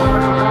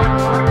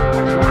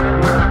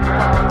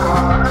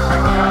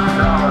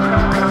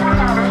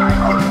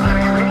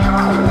 Different today,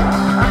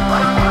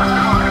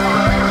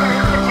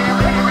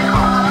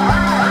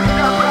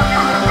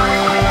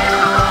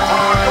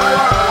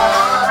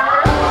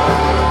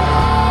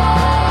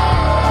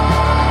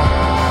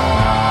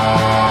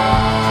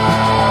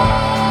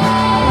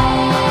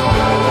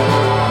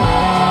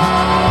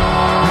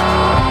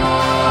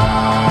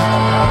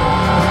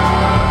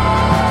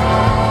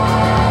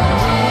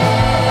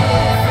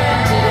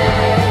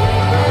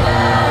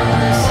 but I'm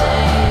the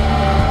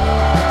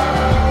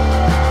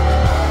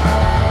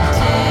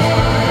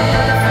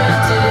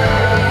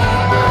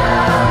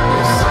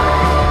same.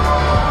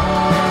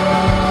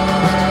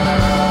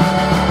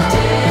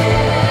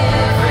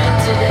 Different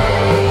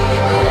today,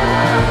 but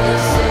I'm the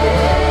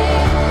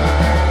same.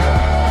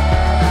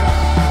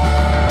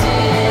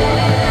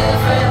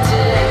 Different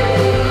today,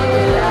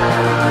 but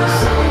I'm the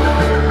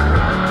same.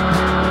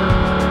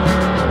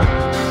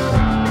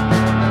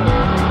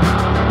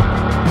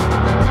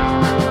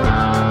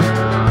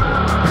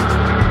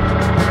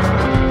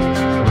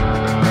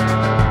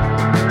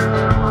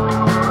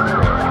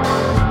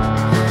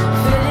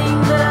 Filling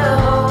the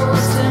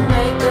holes to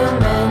make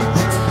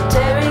amends,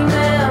 tearing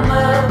them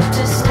up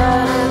to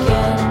start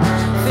again.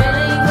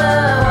 Filling the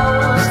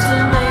holes to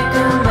make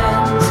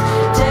amends,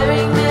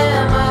 tearing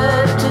them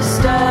up to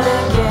start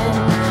again.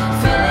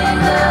 Filling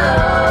the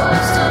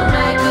holes to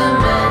make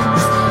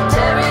amends,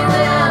 tearing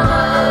them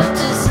up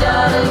to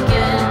start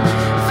again.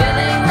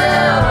 Filling the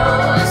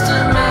holes to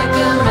make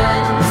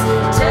amends,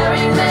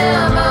 tearing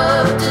them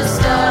up to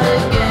start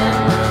again.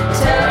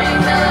 Tearing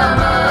them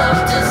up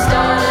to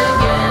start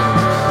again.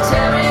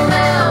 Tearing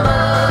them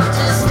up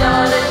to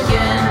start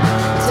again.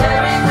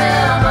 Tearing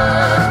them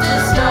up to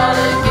start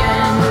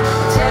again.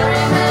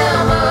 Tearing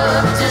them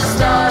up to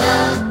start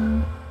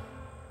again.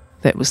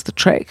 That was the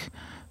track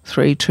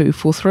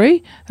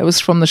 3243. It was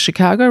from the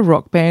Chicago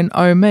rock band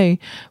Oh Me,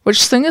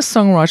 which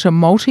singer-songwriter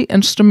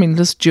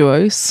multi-instrumentalist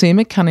duo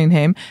Sema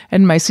Cunningham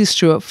and Macy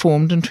Stewart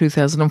formed in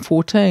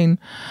 2014.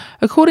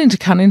 According to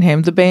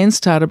Cunningham, the band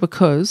started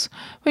because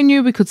we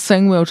knew we could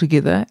sing well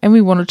together and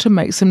we wanted to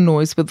make some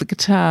noise with the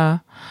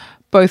guitar.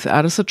 Both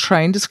artists are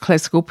trained as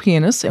classical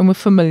pianists and were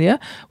familiar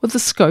with the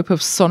scope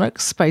of sonic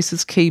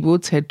spaces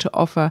keyboards had to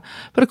offer.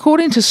 But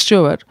according to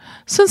Stewart,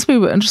 since we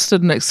were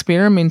interested in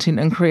experimenting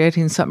and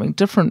creating something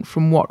different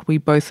from what we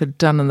both had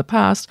done in the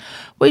past,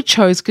 we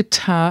chose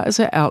guitar as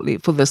our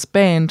outlet for this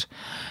band.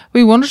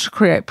 We wanted to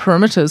create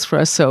perimeters for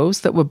ourselves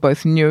that were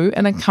both new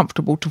and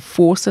uncomfortable to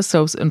force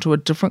ourselves into a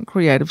different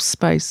creative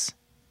space.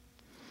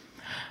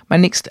 My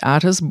next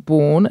artist,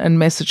 born in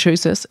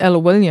Massachusetts, Ella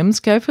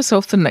Williams, gave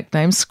herself the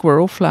nickname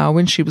Squirrel Flower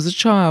when she was a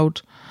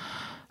child.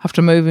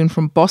 After moving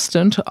from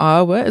Boston to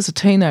Iowa as a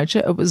teenager,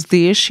 it was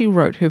there she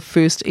wrote her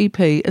first EP,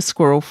 A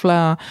Squirrel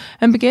Flower,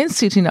 and began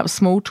setting up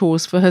small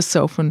tours for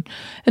herself. And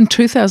in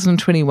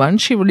 2021,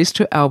 she released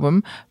her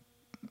album,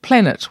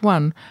 Planet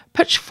 1.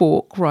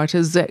 Pitchfork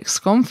writer Zach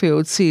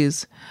Scomfield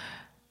says,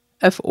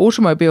 if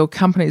automobile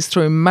companies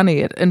threw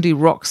money at indie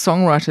rock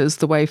songwriters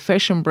the way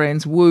fashion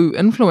brands woo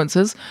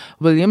influencers,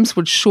 Williams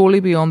would surely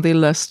be on their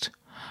list.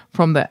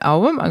 From that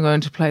album, I'm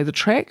going to play the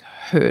track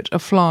Hurt a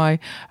Fly,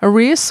 a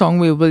rare song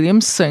where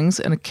Williams sings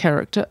in a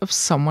character of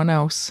someone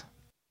else.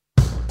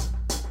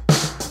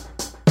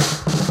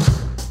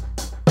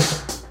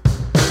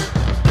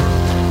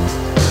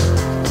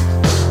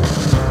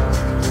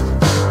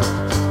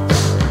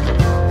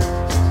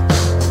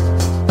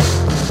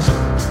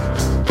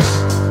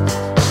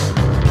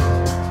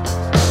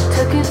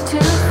 Took it too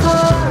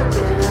far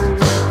again.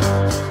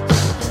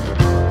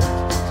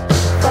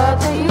 Thought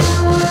that you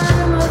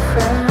were my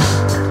friend.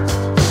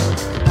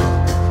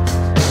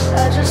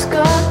 I just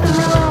got the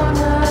wrong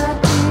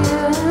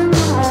idea in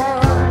the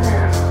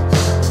morning.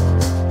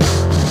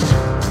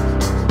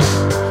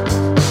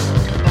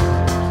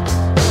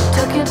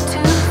 Took it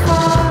too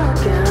far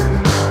again.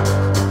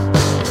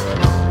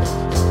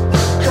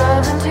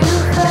 Driving too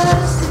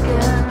fast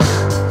again.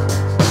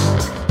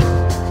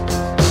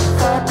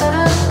 Thought that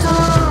I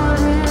told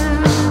you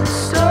the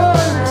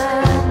storm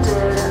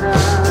ended and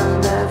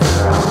I'm never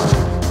wrong.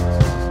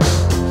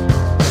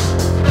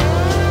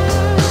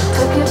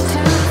 Took it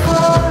too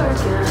far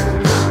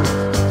again.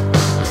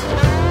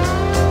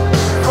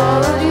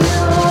 Followed you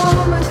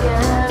home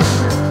again.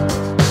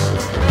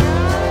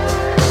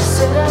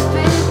 Said I'd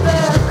be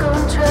back on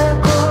track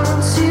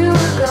once you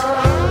were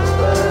gone,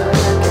 but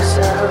I guess I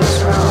was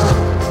wrong.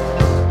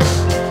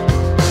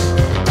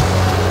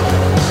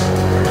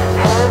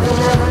 Have you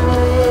never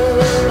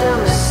made a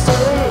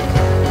mistake?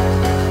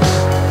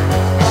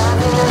 Have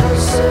you never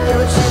said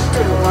what you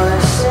didn't want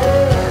to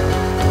say?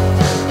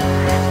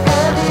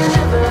 Have you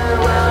never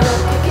wound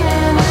up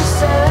kicking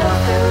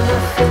yourself in the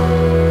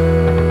face?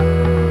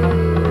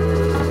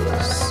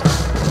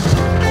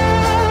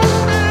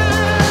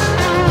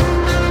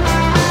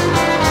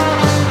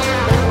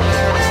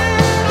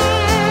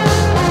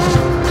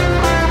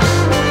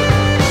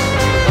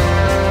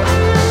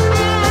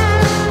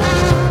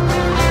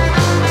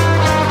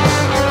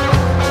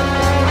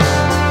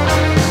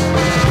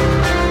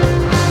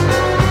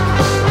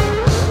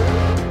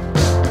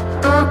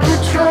 Broke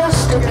your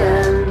trust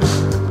again.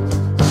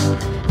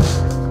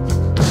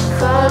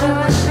 Thought it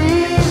would be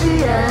the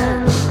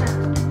end,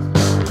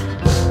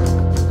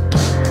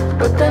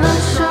 but then I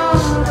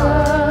showed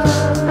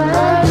up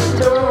at your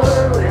door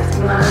with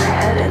my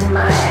head in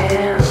my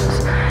hands,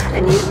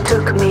 and you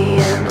took me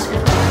in.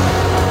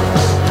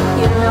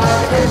 You know I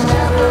could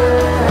never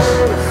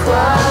hurt a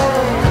fly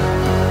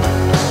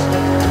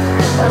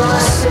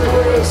unless it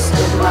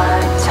wasted my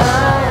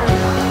time.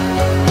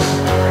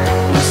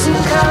 You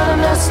seem kinda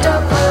messed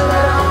up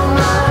around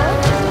my.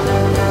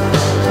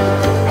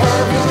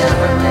 Have you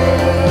never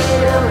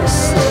made a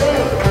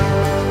mistake?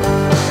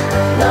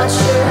 Not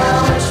sure how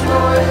much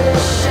more of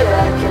this shit I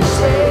can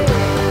take.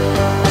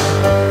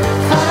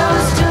 Thought I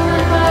was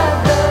doing my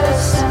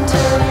best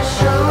until you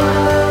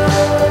showed up.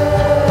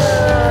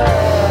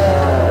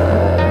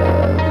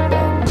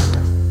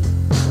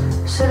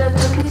 Said I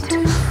took you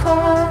too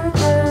far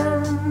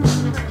again.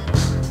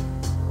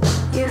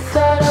 You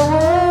thought I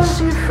was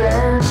your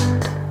friend,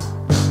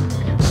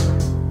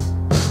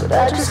 but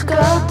I just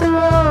got the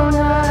wrong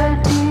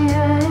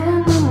idea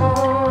in the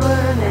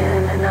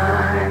morning, and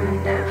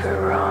I'm never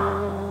wrong.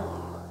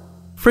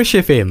 Fresh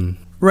FM,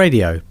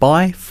 radio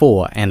by,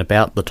 for and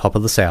about the top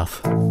of the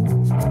South.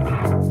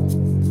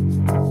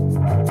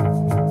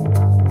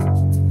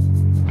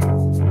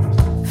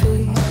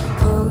 Free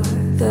for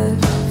the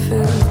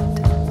food.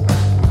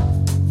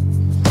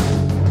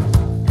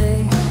 They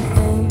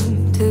aim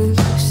to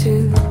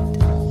shoot.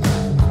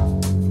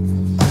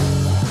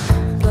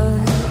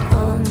 Blood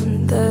on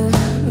the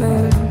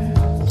moon.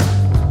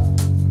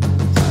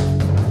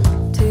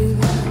 Too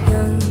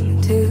young,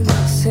 too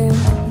soon.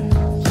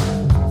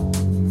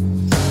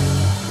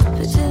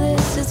 Picture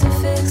this as a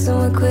fix and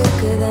we're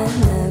quicker than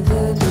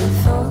ever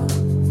before.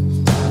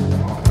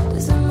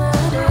 Doesn't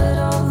matter at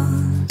all.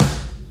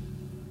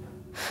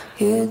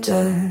 You're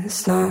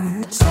just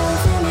not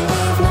safe in the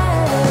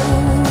evening.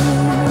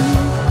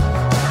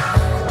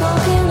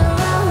 Walking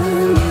around,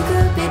 you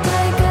could be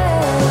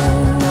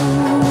taken.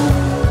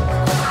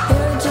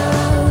 You're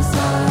just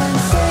not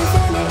safe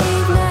in the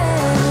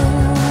evening.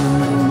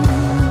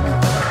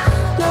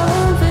 No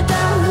room for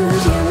doubt,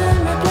 human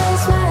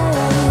replacement.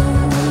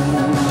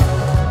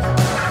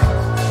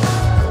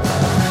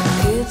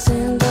 Kids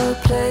in the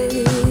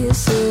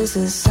places, a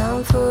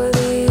sound for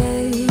the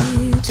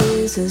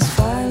ages, as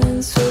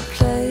violence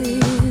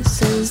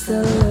replaces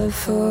the love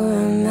for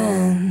a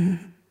man.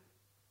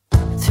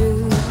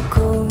 Through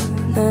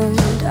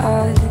cornered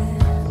eye,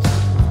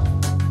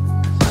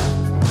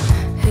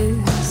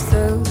 his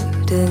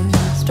throat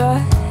is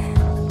dry,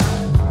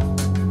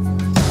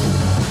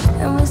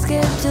 and we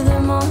skip to the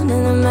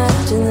morning.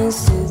 Imagine the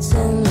suits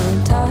and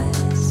the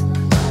ties,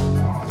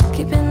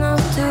 keeping up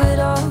to it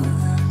all.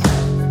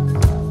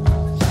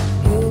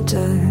 You're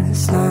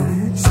just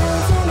not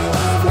safe in the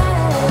evening.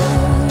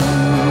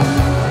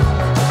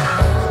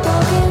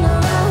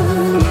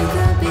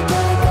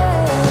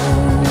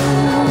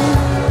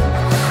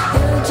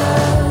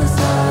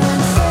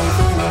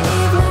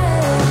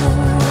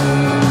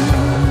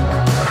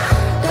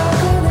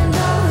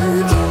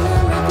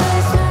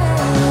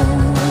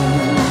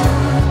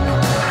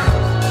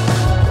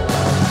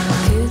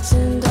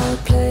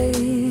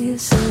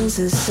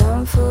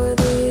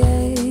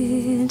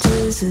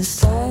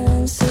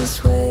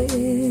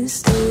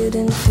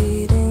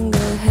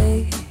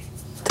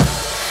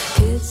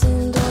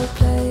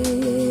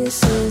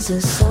 is a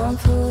song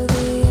for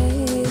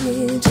the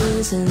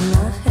ages, and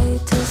I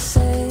hate to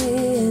say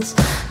it's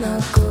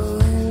not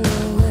going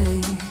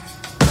away.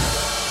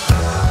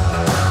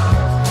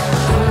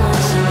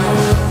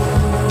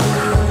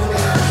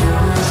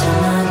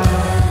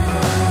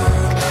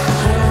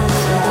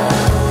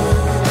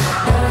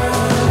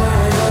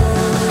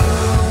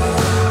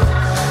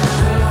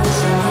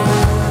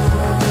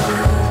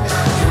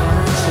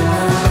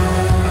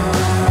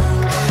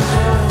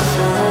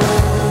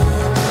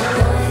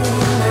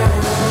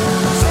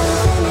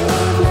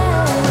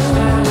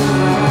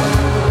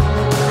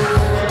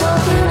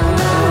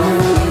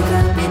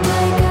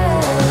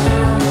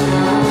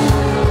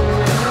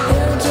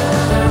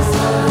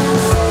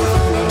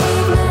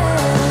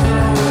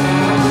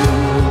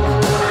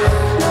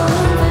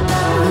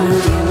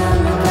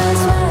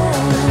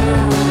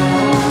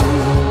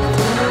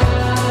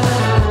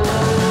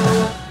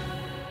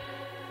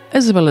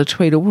 Isabella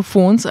Tweedle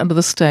performs under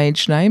the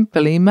stage name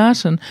Billy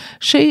Martin.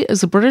 She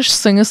is a British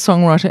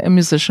singer-songwriter and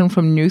musician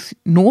from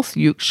North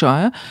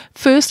Yorkshire,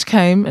 first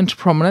came into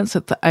prominence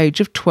at the age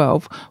of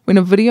 12 when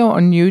a video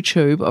on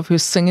YouTube of her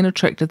singing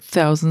attracted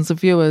thousands of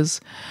viewers.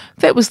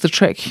 That was the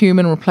track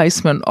Human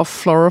Replacement of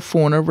Flora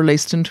Fauna,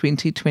 released in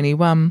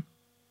 2021.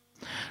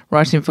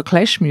 Writing for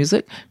Clash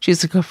Music,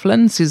 Jessica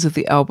Flynn says of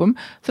the album,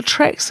 the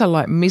tracks are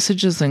like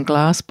messages in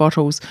glass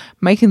bottles,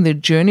 making their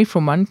journey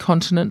from one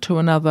continent to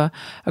another,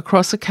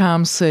 across a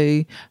calm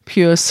sea,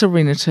 pure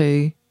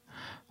serenity.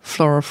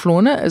 Flora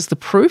Fauna is the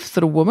proof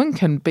that a woman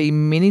can be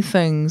many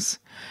things.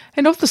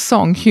 And of the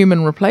song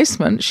Human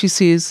Replacement, she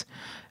says,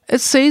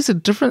 it sees a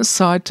different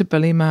side to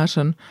Billy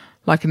Martin.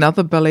 Like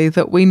another Billy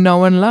that we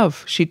know and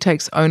love, she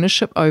takes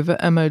ownership over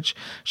image.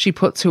 She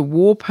puts her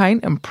war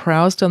paint and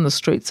prowls down the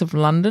streets of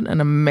London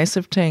in a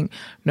massive tank.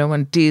 No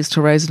one dares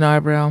to raise an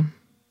eyebrow.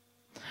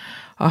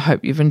 I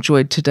hope you've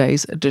enjoyed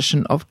today's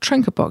edition of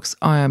Trinketbox.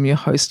 I am your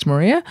host,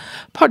 Maria.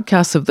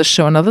 Podcasts of the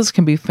show and others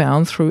can be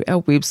found through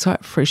our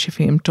website,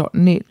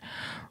 freshfm.net.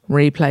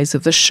 Replays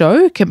of the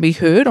show can be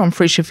heard on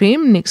Fresh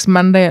FM next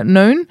Monday at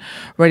noon,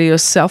 Radio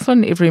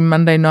Southland every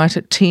Monday night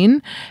at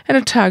 10, and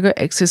Otago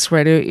Access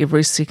Radio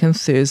every second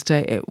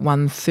Thursday at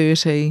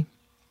 1:30.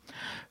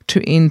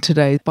 To end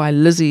today by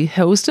Lizzie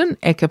Helsden,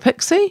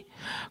 Akapixie.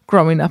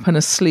 Growing up in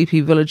a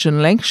sleepy village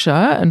in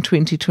Lancashire in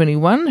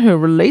 2021, her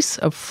release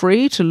of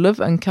Free to Live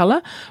in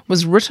Colour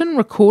was written,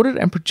 recorded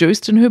and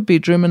produced in her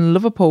bedroom in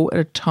Liverpool at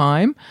a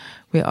time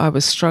where I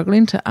was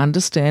struggling to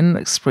understand and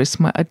express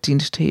my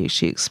identity,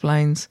 she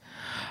explains.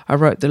 I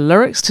wrote the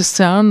lyrics to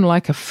sound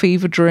like a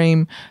fever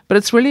dream, but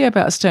it's really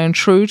about staying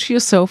true to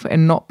yourself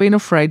and not being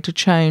afraid to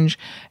change,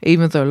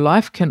 even though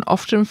life can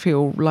often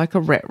feel like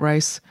a rat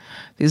race.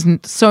 There's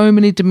so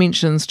many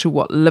dimensions to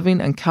what living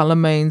in colour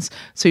means,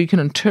 so you can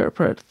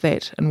interpret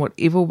that in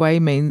whatever way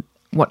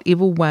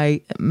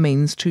it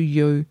means to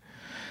you.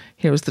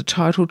 Here is the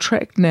title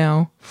track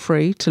now,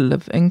 Free to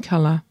Live in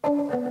Colour.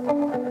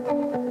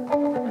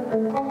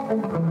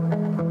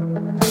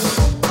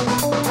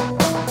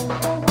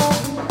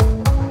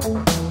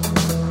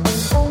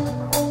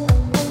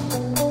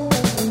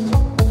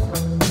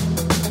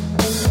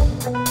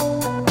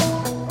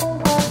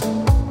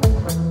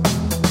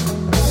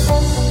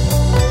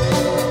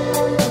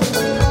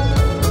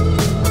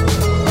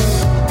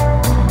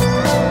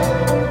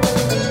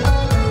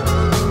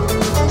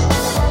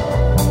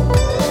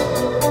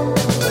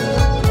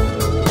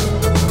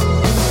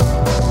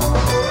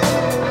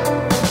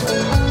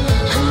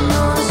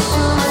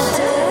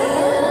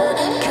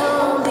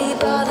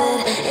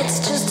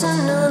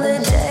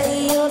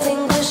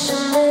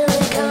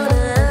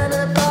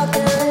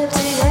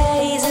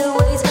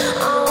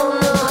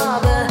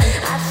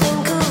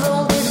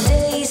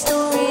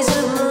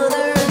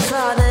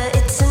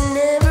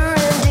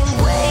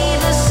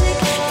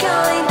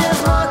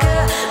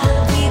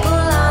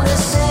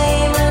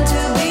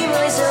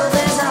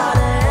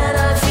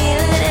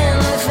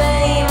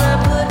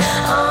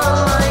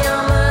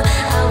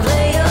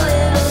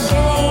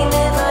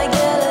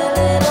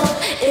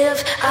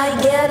 I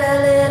get a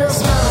little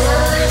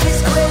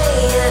smaller.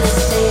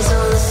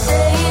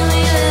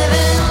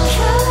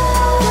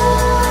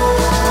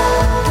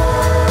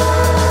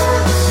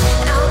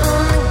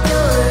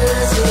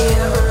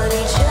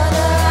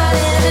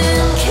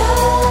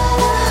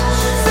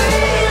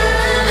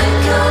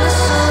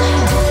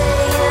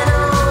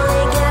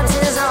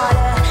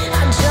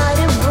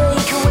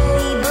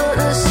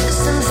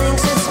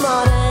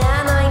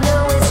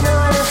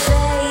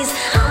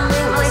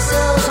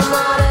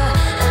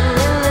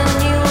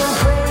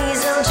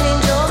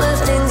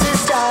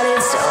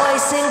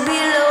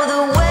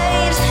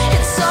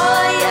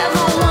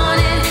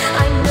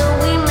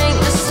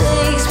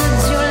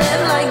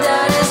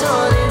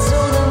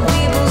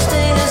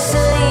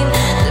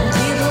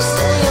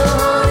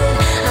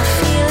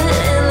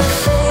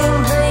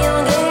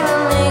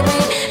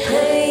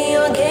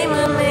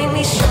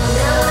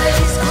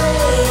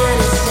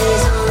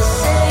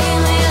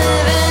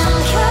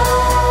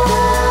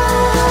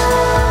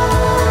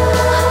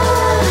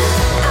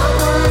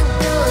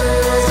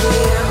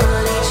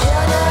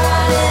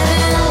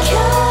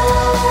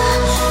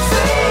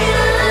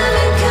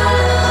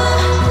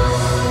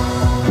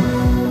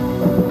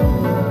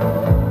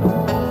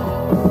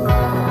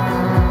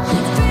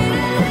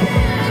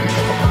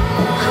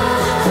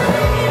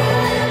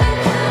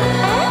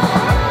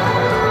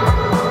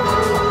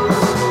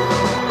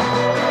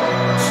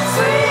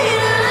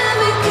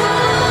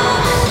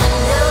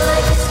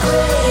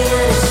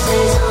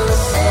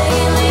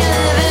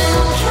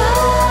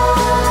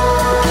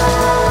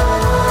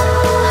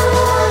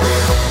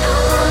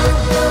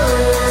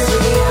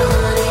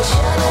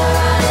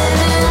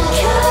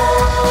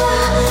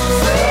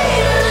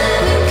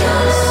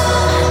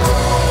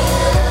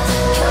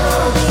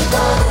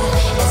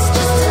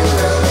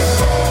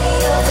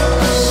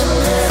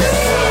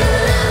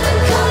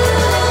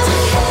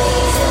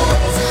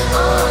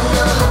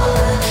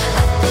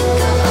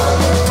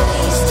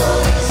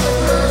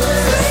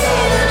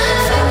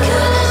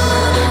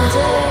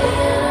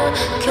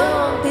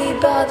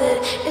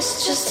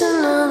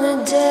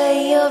 another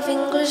day of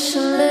English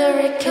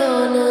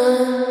Americana.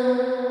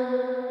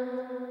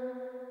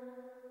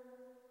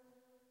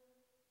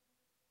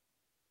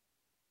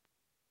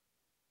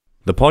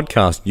 The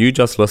podcast you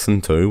just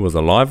listened to was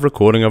a live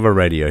recording of a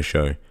radio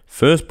show,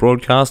 first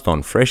broadcast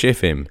on Fresh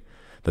FM,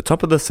 the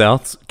top of the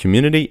South's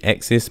community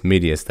access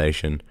media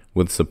station,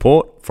 with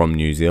support from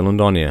New Zealand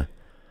On Air.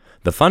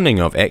 The funding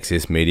of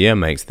Access Media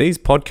makes these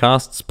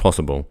podcasts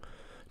possible.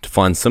 To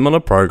find similar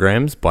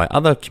programs by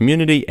other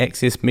community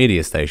access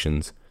media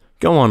stations,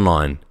 go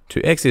online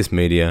to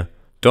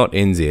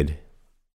accessmedia.nz.